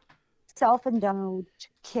 self-indulged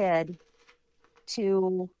kid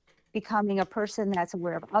to becoming a person that's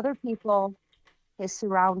aware of other people, his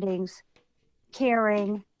surroundings,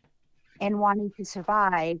 caring, and wanting to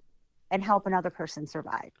survive and help another person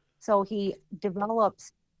survive. So he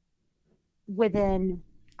develops within,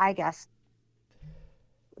 I guess,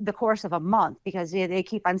 the course of a month, because they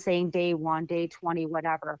keep on saying day 1, day 20,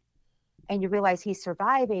 whatever. And you realize he's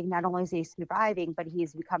surviving. Not only is he surviving, but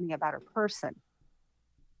he's becoming a better person.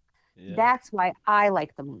 Yeah. That's why I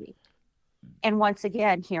like the movie. And once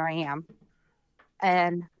again, here I am.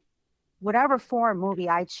 And whatever foreign movie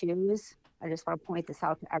I choose, I just want to point this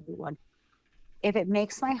out to everyone. If it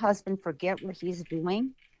makes my husband forget what he's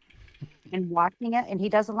doing and watching it, and he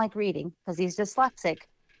doesn't like reading because he's dyslexic,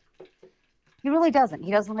 he really doesn't.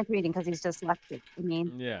 He doesn't like reading because he's dyslexic. I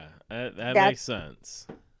mean, Yeah, that That's- makes sense.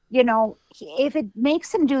 if it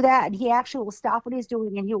makes him do that, and he actually will stop what he's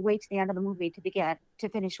doing and he'll wait to the end of the movie to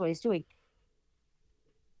finish what he's doing.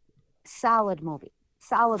 Solid movie.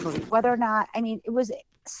 Whether or not, I mean, it was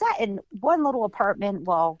set in one little apartment.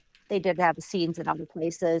 Well, they did have scenes in other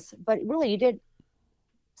places, but really, you did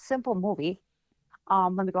simple movie.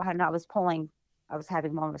 Let me go ahead and I was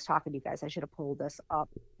having when I was talking to you guys. I should have pulled this up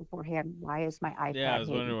beforehand. Why is my iPad? Yeah, I was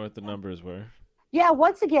hating? wondering what the numbers were. Yeah,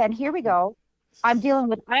 once again, here we go. I'm dealing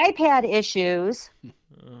with iPad issues.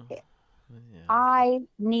 Oh, yeah. I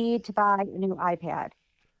need to buy a new iPad.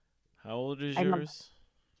 How old is I'm a- yours?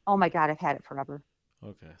 Oh my God, I've had it forever.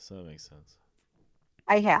 Okay, so that makes sense.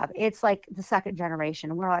 I have. It's like the second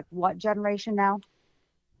generation. We're like, what generation now?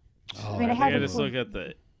 Oh, I mean, I it think I hasn't just been- look at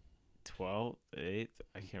the 12th, 8th.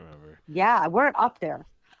 I can't remember. Yeah, we're up there.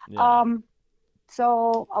 Yeah.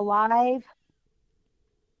 So Alive.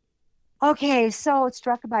 Okay, so it's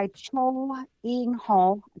directed by Cho Ing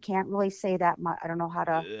Ho. I can't really say that much. I don't know how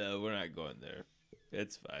to. Yeah, we're not going there.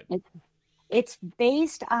 It's fine. It's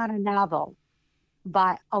based on a novel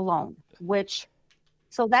by Alone,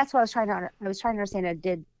 so that's what I was trying to understand.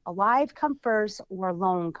 Did Alive come first or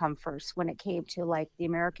Alone come first when it came to like the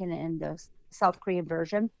American and the South Korean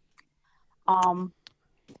version?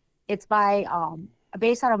 It's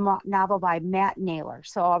based on a novel by Matt Naylor.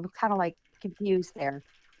 So I'm kind of like confused there.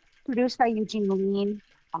 Produced by Eugene Levine.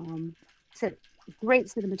 Great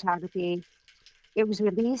cinematography. It was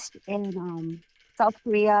released in South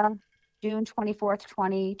Korea, June 24th,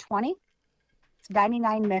 2020. It's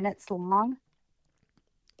 99 minutes long.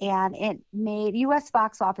 And it made U.S.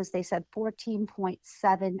 box office, they said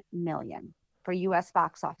 14.7 million for U.S.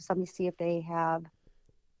 box office. Let me see if they have.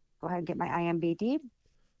 Go ahead and get my IMDb.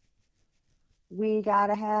 We got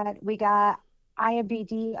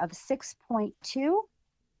IMDb of 6.2.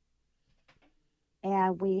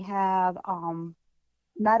 And we have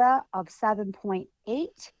Meta of 7.8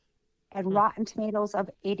 and Rotten Tomatoes of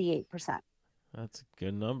 88%. That's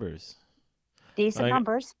good numbers. Decent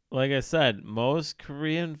numbers. Like I said, most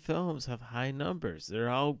Korean films have high numbers. They're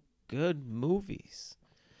all good movies.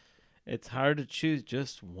 It's hard to choose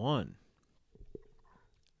just one.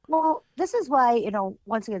 Well, this is why,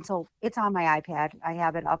 once again, so it's on my iPad. I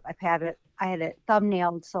have it up. I had it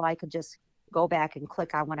thumbnailed so I could just go back and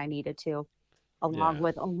click on what I needed to, along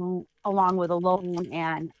with Alone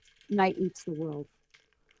and Night Eats the World.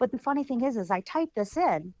 But the funny thing is I type this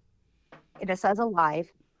in and it says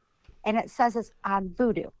Alive and it says it's on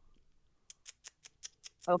Vudu.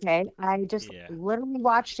 Okay. I just literally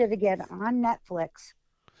watched it again on Netflix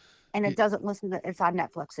and it doesn't listen to it's on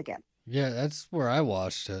Netflix again. Yeah, that's where I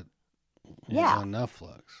watched it. Yeah. On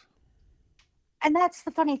Netflix. And that's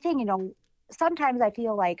the funny thing, sometimes I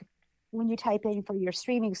feel like when you type in for your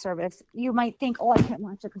streaming service, you might think, oh, I can't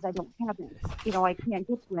watch it because I don't have it. I can't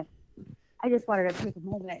get to it. I just wanted to take a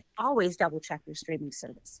moment. Always double check your streaming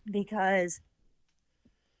service because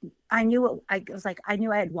I knew I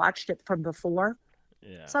knew I had watched it from before.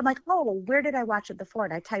 Yeah. So I'm like, oh, where did I watch it before?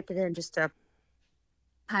 And I typed it in just to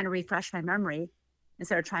kind of refresh my memory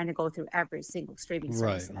instead of trying to go through every single streaming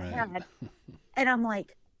service that I had. And I'm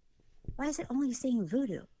like, why is it only saying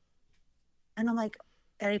Vudu? And I'm like,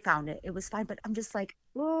 and I found it. It was fine, but I'm just like,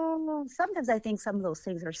 oh, sometimes I think some of those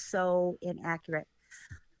things are so inaccurate.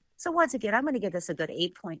 So once again, I'm going to give this a good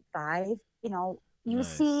 8.5. You Nice.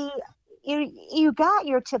 see, you got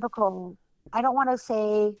your typical. I don't want to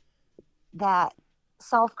say that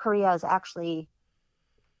South Korea is actually,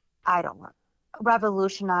 I don't know,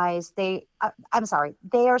 revolutionized. I'm sorry,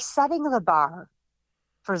 they are setting the bar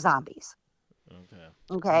for zombies.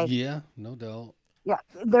 Okay. Yeah, no doubt. Yeah,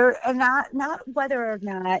 they're not whether or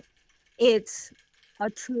not it's a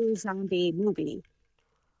true zombie movie,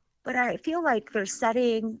 but I feel like they're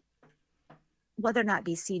setting, whether or not it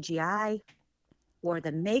be CGI or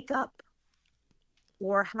the makeup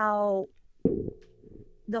or how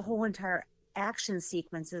the whole entire action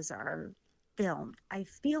sequences are filmed. I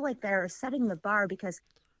feel like they're setting the bar because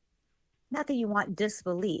not that you want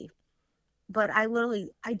disbelief, but I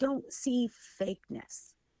don't see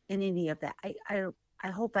fakeness in any of that. I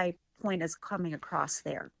hope my point is coming across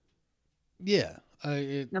there. Yeah,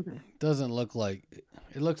 it Okay. doesn't look like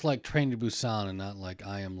it looks like Train to Busan and not like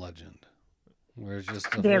I Am Legend, where it's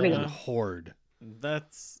just a Very fucking Yeah. horde.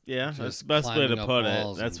 That's that's Just the best way to climbing up put it.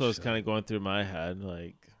 walls That's and what was shit. kind of going through my head.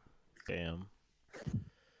 Like, damn.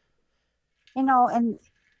 And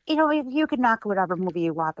you could knock whatever movie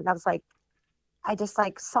you want, but I was like, I just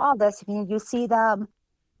like saw this. I mean, you see them.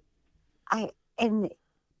 And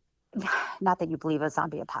not that you believe a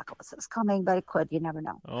zombie apocalypse is coming, but it could. You never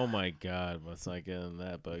know. Oh my God, let's not get in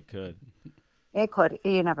that, but it could. It could.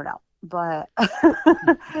 You never know. But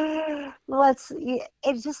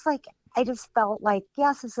it's just like, I just felt like,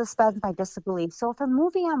 yes, it suspends my disbelief. So if a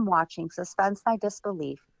movie I'm watching suspends my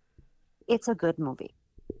disbelief, it's a good movie,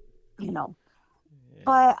 you know. Yeah.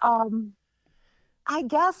 But I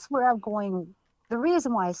guess where I'm going, the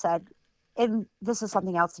reason why I said, and this is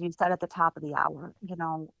something else that you said at the top of the hour,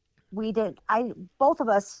 both of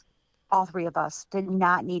us, all three of us, did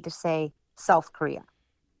not need to say South Korea.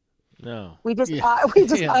 No. We just, Yeah, we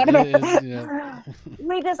just yeah, yeah.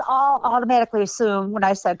 we just all automatically assumed when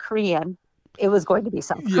I said Korean, it was going to be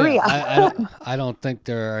South Korea. I don't think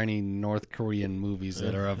there are any North Korean movies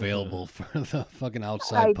that are available for the fucking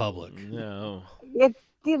outside I- public. No.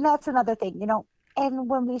 That's another thing, And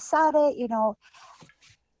when we said it,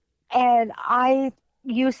 and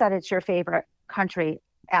you said it's your favorite country,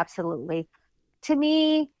 absolutely. To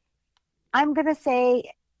me, I'm gonna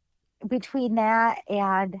say between that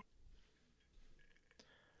and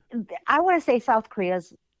I want to say South Korea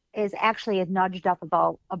is actually nudged up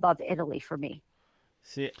above Italy for me.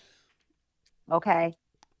 See, Okay.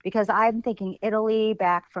 Because I'm thinking Italy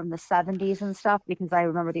back from the 70s and stuff, because I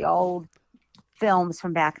remember the old films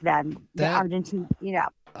from back then. The That- Argentine,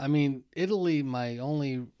 I mean, Italy, my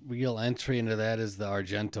only real entry into that is the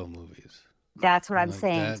Argento movies. that's what I'm Like,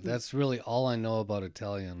 saying. that's really all I know about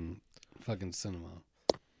Italian fucking cinema.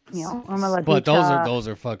 Roma La But Vita. those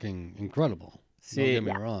are fucking incredible. See, Don't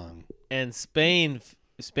get me wrong. and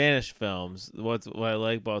Spanish films, what I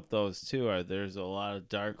like about those too are there's a lot of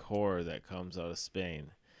dark horror that comes out of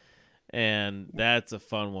Spain, and that's a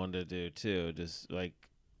fun one to do too. Just like,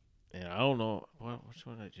 I don't know which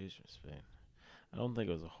one I choose from Spain. I don't think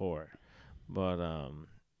it was a horror, but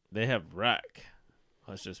they have Wreck.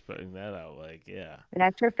 Let's just putting that out. Like, yeah,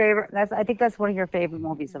 That's your favorite. I think that's one of your favorite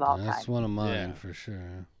movies of all That's time. one of mine Yeah. for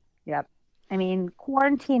sure. Yep. I mean,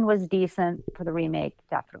 Quarantine was decent for the remake,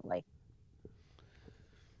 definitely.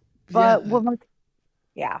 But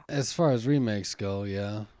yeah. As far as remakes go,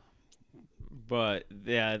 yeah. but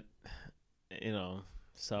that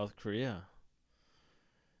South Korea.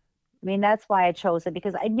 I mean, that's why I chose it,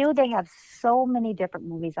 because I knew they have so many different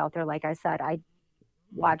movies out there. Like I said, I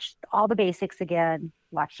watched all the basics again,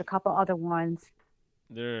 watched a couple other ones.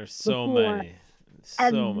 There are so Before- many,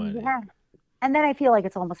 And so many. yeah. And then I feel like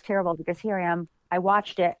it's almost terrible, because here I am, I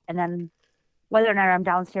watched it, and then whether or not I'm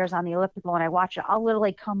downstairs on the elliptical and I watch it, I'll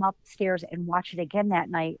literally come upstairs and watch it again that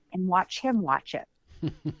night and watch him watch it.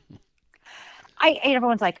 And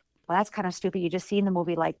everyone's like, well, that's kind of stupid. You just seen the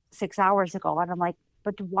movie like 6 hours ago. And I'm like,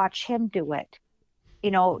 but to watch him do it,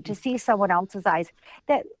 to see someone else's eyes,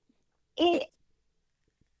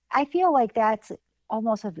 I feel like that's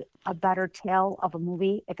almost a better tale of a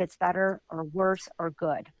movie, if it's better or worse or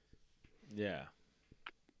good. Yeah.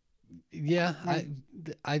 Yeah,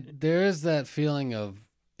 I there is that feeling of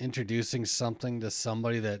introducing something to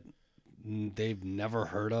somebody that they've never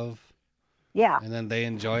heard of, Yeah. and then they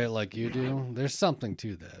enjoy it like you do. There's something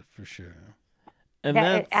to that for sure. And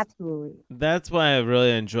Absolutely. that's why I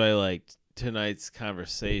really enjoy like tonight's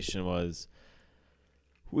conversation was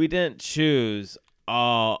we didn't choose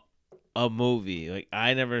a movie. Like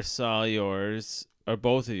I never saw yours or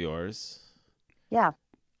both of yours. Yeah.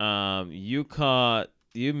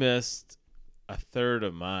 You missed a third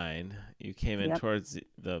of mine. You came in Yep. towards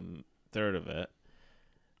the third of it.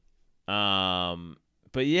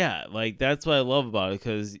 But yeah, like that's what I love about it,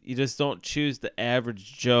 because you just don't choose the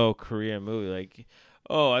average Joe Korean movie. Like,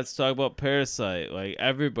 oh, let's talk about Parasite. Like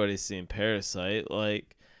everybody's seen Parasite.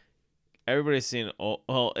 Like everybody's seen.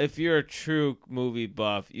 Well, if you're a true movie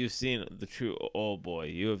buff, you've seen the true Old Boy.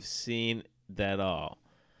 You have seen that all.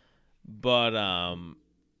 But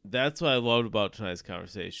that's what I loved about tonight's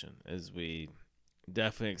conversation, is we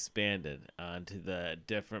definitely expanded onto the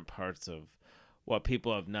different parts of what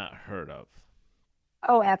people have not heard of.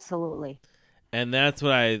 Oh, absolutely. And that's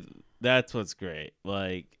what's great.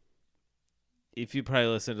 Like, if you probably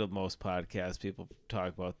listen to most podcasts, people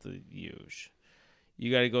talk about the huge.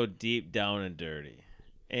 You got to go deep down and dirty.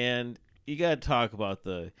 And you got to talk about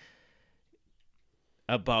that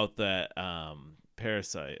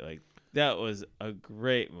Parasite. Like that was a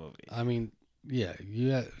great movie. I mean, yeah,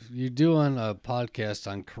 you're doing a podcast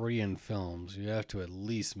on Korean films. You have to at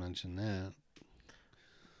least mention that.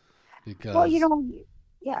 Because Well,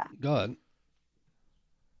 yeah, go ahead.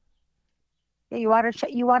 yeah, you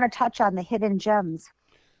want to touch on the hidden gems,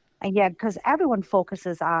 and yeah, because everyone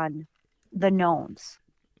focuses on the knowns,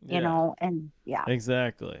 Yeah, and yeah,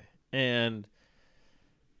 exactly. And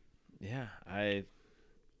yeah,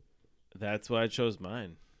 that's why I chose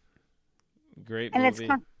mine. Great and it's movie.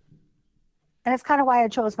 kind and it's kind of why I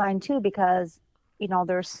chose mine too, because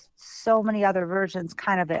there's so many other versions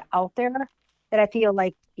kind of it out there that I feel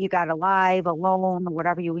like you got Alive, Alone, or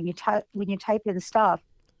whatever when you type in stuff,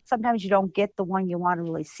 sometimes you don't get the one you want to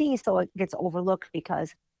really see, so it gets overlooked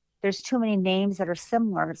because there's too many names that are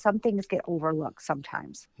similar. Some things get overlooked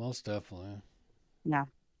sometimes. Most definitely. Yeah.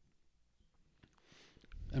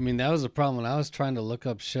 I mean, that was a problem when I was trying to look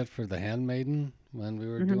up shit for The Handmaiden when we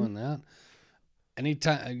were Hmm. doing that.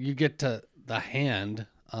 Anytime you get to the hand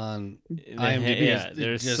on The IMDb, yeah, it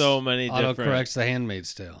there's just so many different. autocorrects The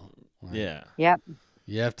Handmaid's Tale. Like, Yeah, Yep.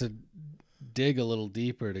 you have to dig a little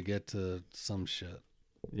deeper to get to some shit.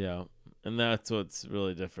 yeah, and that's what's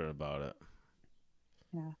really different about it.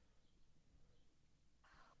 Yeah.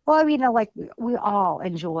 Well, I mean, like we all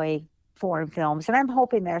enjoy foreign films, and I'm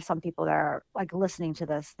hoping there are some people that are like listening to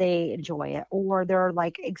this, they enjoy it, or they're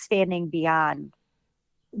like expanding beyond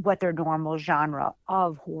what their normal genre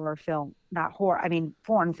of horror film, not horror, I mean,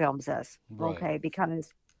 foreign films is. Right. Okay, because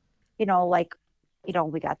like,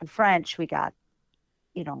 we got the French, we got,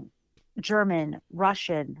 you know, German,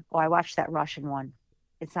 Russian. Oh, I watched that Russian one.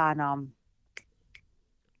 It's on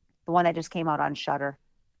the one that just came out on Shutter.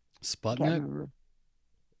 Can't Sputnik? remember.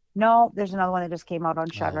 No, there's another one that just came out on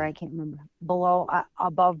Shutter. Oh. I can't remember.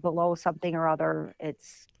 Above, below something or other. It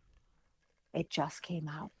just came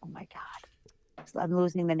out. Oh my God. So I'm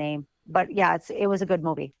losing the name. But yeah, it was a good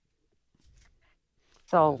movie.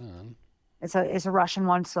 So Right on. it's a Russian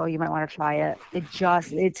one, so you might want to try it.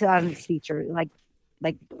 It's on feature like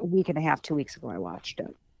a week and a half, 2 weeks ago I watched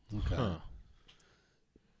it. Okay. Huh.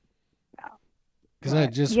 Because I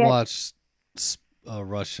But just yeah, watched a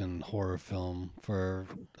Russian horror film for,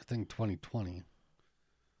 I think, 2020.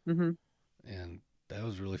 hmm And that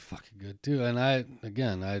was really fucking good, too. And I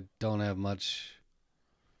don't have much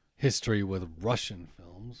history with Russian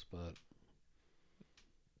films, but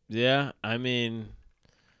Yeah, I mean,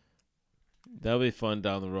 that'll be fun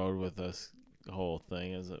down the road with this whole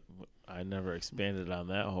thing. I never expanded on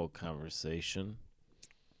that whole conversation.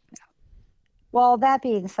 Well, that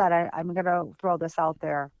being said, I'm gonna throw this out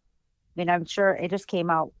there. I mean, I'm sure it just came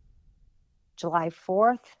out July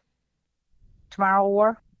 4th, Tomorrow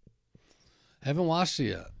War. haven't watched it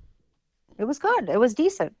yet. It was good. It was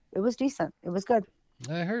decent. It was decent. It was good.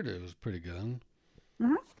 I heard it was pretty good.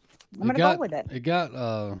 I'm It gonna got go with it. it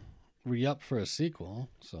got re-upped for a sequel,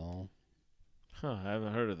 so Huh, I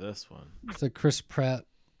haven't heard of this one. it's a Chris Pratt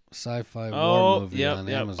sci-fi war Oh, movie yep, on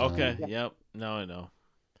yep. Amazon. Okay, Yep. yep. Now I know.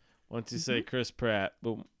 Once you say Chris Pratt,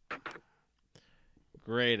 boom.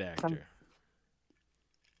 Great actor.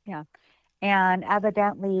 Yeah. And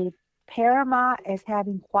evidently Paramount is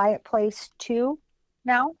having Quiet Place 2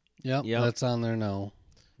 now. Yep, Yep. that's on there now.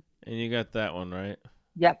 And you got that one, right?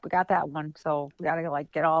 Yep, we got that one. So we gotta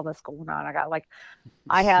like get all this going on.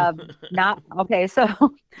 I have not okay, so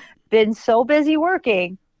been so busy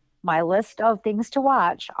working. My list of things to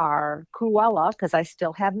watch are Cruella, because I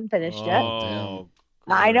still haven't finished it. Oh,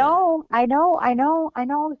 I great. know.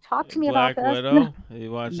 Talk to me Black about this. Widow. Have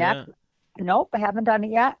you watched Yep. that? Nope, I haven't done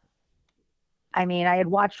it yet. I mean, I had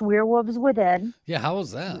watched Werewolves Within. Yeah, how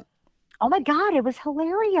was that? Oh my God, it was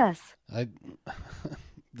hilarious. I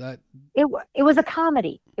that It was a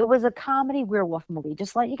comedy. It was a comedy werewolf movie.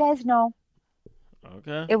 Just let you guys know,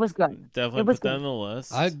 Okay. it was good. Definitely It was put that good. on the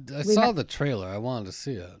list. I We saw met- the trailer. I wanted to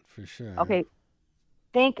see it for sure. Okay,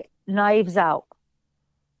 think Knives Out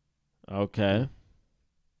Okay.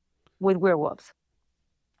 with werewolves.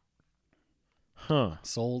 Huh.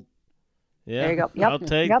 Sold. Yeah. you go. Yep, I'll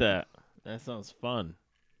take yep. that. That sounds fun.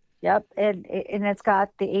 Yep, and it's got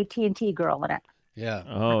the AT&T girl in it. Yeah.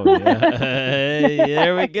 Oh yeah. Hey,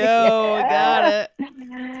 there we go. We got it.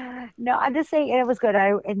 No, I'm just saying it was good.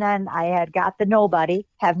 And then I had got The Nobody.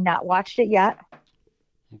 Have not watched it yet.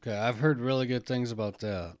 Okay, I've heard really good things about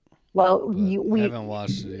that, Well, but we haven't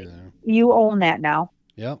watched it either. you own that now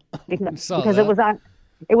Yep. because Saw it that.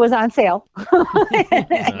 was on sale.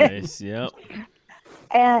 Nice. Yep.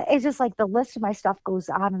 And it's just like the list of my stuff goes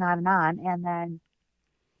on and on and on. And then,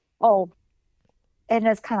 and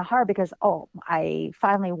it's kind of hard because, I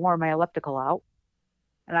finally wore my elliptical out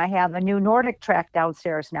and I have a new Nordic track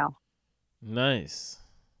downstairs now. Nice.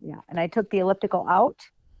 Yeah, and I took the elliptical out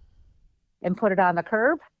and put it on the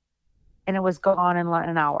curb, and it was gone in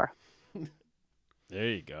an hour. There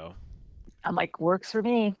you go. I'm like, works for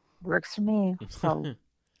me. Works for me. So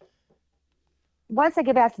once I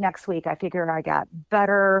get back to next week, I figure I got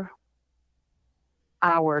better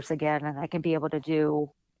hours again, and I can be able to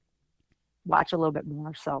watch a little bit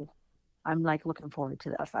more. So I'm like looking forward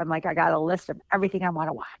to this. I'm like, I got a list of everything I want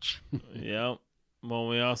to watch. Yep. Well,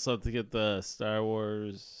 we also have to get the Star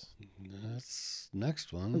Wars. That's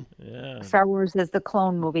next one. Yeah. Star Wars is the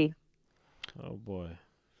clone movie. Oh boy.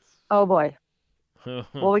 Oh boy.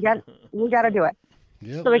 Well, we got to do it.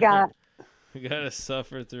 Yep. So we got We gotta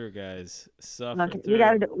suffer through, guys. Suffer okay, through. we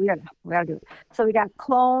got to do it. So we got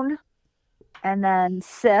clone, and then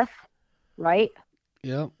Sith, right?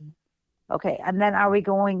 Yep. Okay, and then are we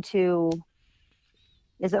going to?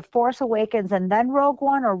 Is it Force Awakens and then Rogue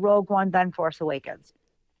One, or Rogue One then Force Awakens?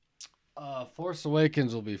 Force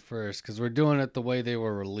Awakens will be first because we're doing it the way they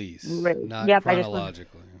were released, Right. not Yep, I just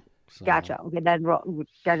chronologically. So- Gotcha. Okay, then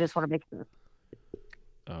I just want to make sure.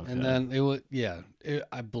 Okay. And then it would,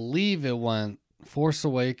 I believe it went Force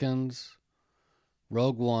Awakens,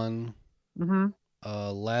 Rogue One, Mm-hmm.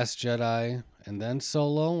 Last Jedi, and then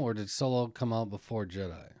Solo, or did Solo come out before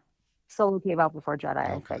Jedi? Solo came out before Jedi,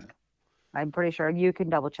 I Okay. think. I'm pretty sure. You can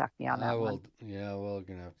double check me on that I will. one. Yeah, we're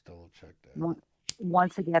gonna have to double check that.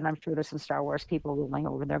 Once again, I'm sure there's some Star Wars people rolling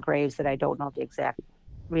over their graves that I don't know the exact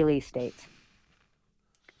release dates.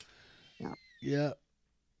 Yeah.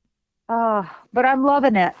 But I'm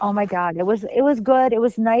loving it. Oh my God. It was good. It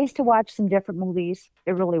was nice to watch some different movies.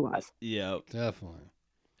 It really was. Yep. Definitely.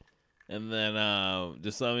 And then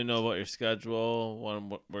just let me know about your schedule.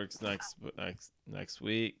 When works next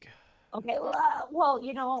week. Okay.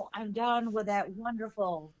 Well, I'm done with that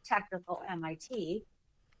wonderful technical MIT.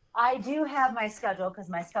 I do have my schedule because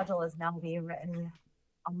my schedule is now being written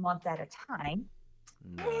a month at a time.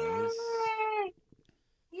 Nice. Yay!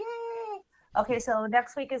 Yay! Okay, so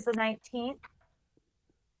next week is the 19th.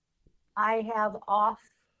 I have off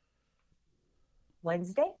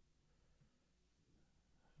Wednesday.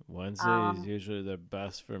 Wednesday is usually the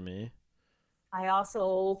best for me. I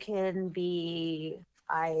also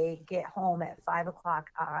I get home at 5 o'clock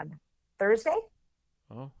on Thursday.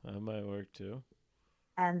 Oh, that might work too.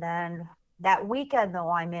 And then that weekend, though,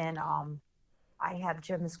 I'm in, I have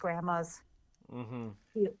Jim's grandma's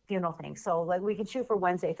funeral thing. So, like, we can shoot for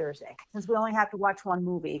Wednesday, Thursday, since we only have to watch one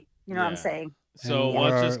movie. You know what I'm Yeah. saying? So And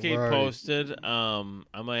let's we're- just keep we're already- posted.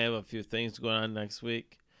 I might have a few things going on next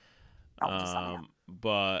week. Just let me know.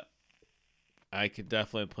 But I could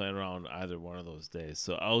definitely plan around either one of those days.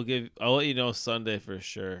 So I'll let you know Sunday for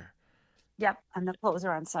sure. Yep, and the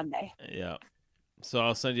closer on Sunday. Yeah. So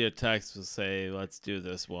I'll send you a text to say let's do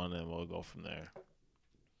this one, and we'll go from there.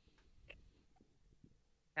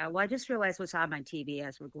 Well, I just realized what's on my TV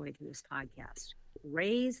as we're going through this podcast.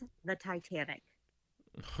 Raise the Titanic.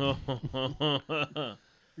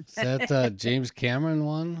 Is that James Cameron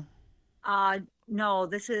one? No,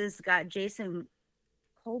 this has got Jason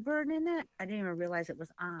Colburn in it. I didn't even realize it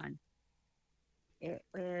was on. It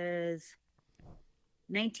was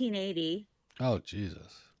 1980. Oh,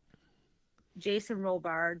 Jesus. Jason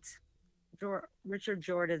Robards, Richard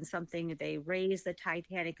Jordan, something. They raised the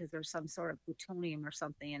Titanic because there's some sort of plutonium or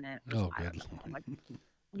something in it. Oh, I don't good know. I'm like,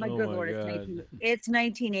 Oh good my Lord, God. it's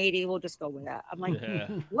 1980. We'll just go with that. I'm like, Yeah.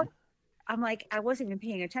 what? I'm like, I wasn't even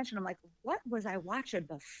paying attention. I'm like, what was I watching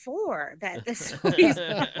before that this movie's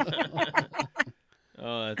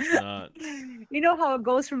Oh, that's not. You know how it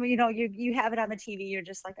goes from, you have it on the TV, you're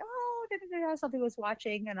just like, oh, something was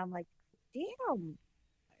watching, and I'm like, damn,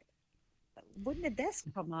 when did this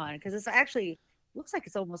come on? Because it's actually looks like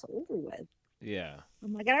it's almost over with. Yeah.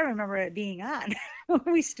 I'm like, I don't remember it being on when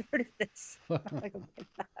we started this. Like,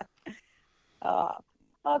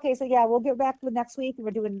 okay, so yeah, we'll get back to next week.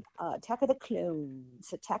 We're doing Attack of the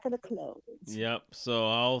Clones. Attack of the Clones. Yep. So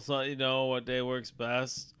I'll let you know what day works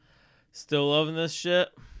best. Still loving this shit?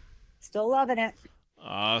 Still loving it.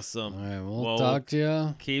 Awesome. All right, we'll Well, talk to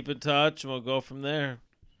you. Keep in touch, and we'll go from there.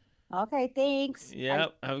 Okay, thanks.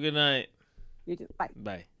 Yep. Have a good night. You too. Bye.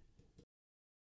 Bye.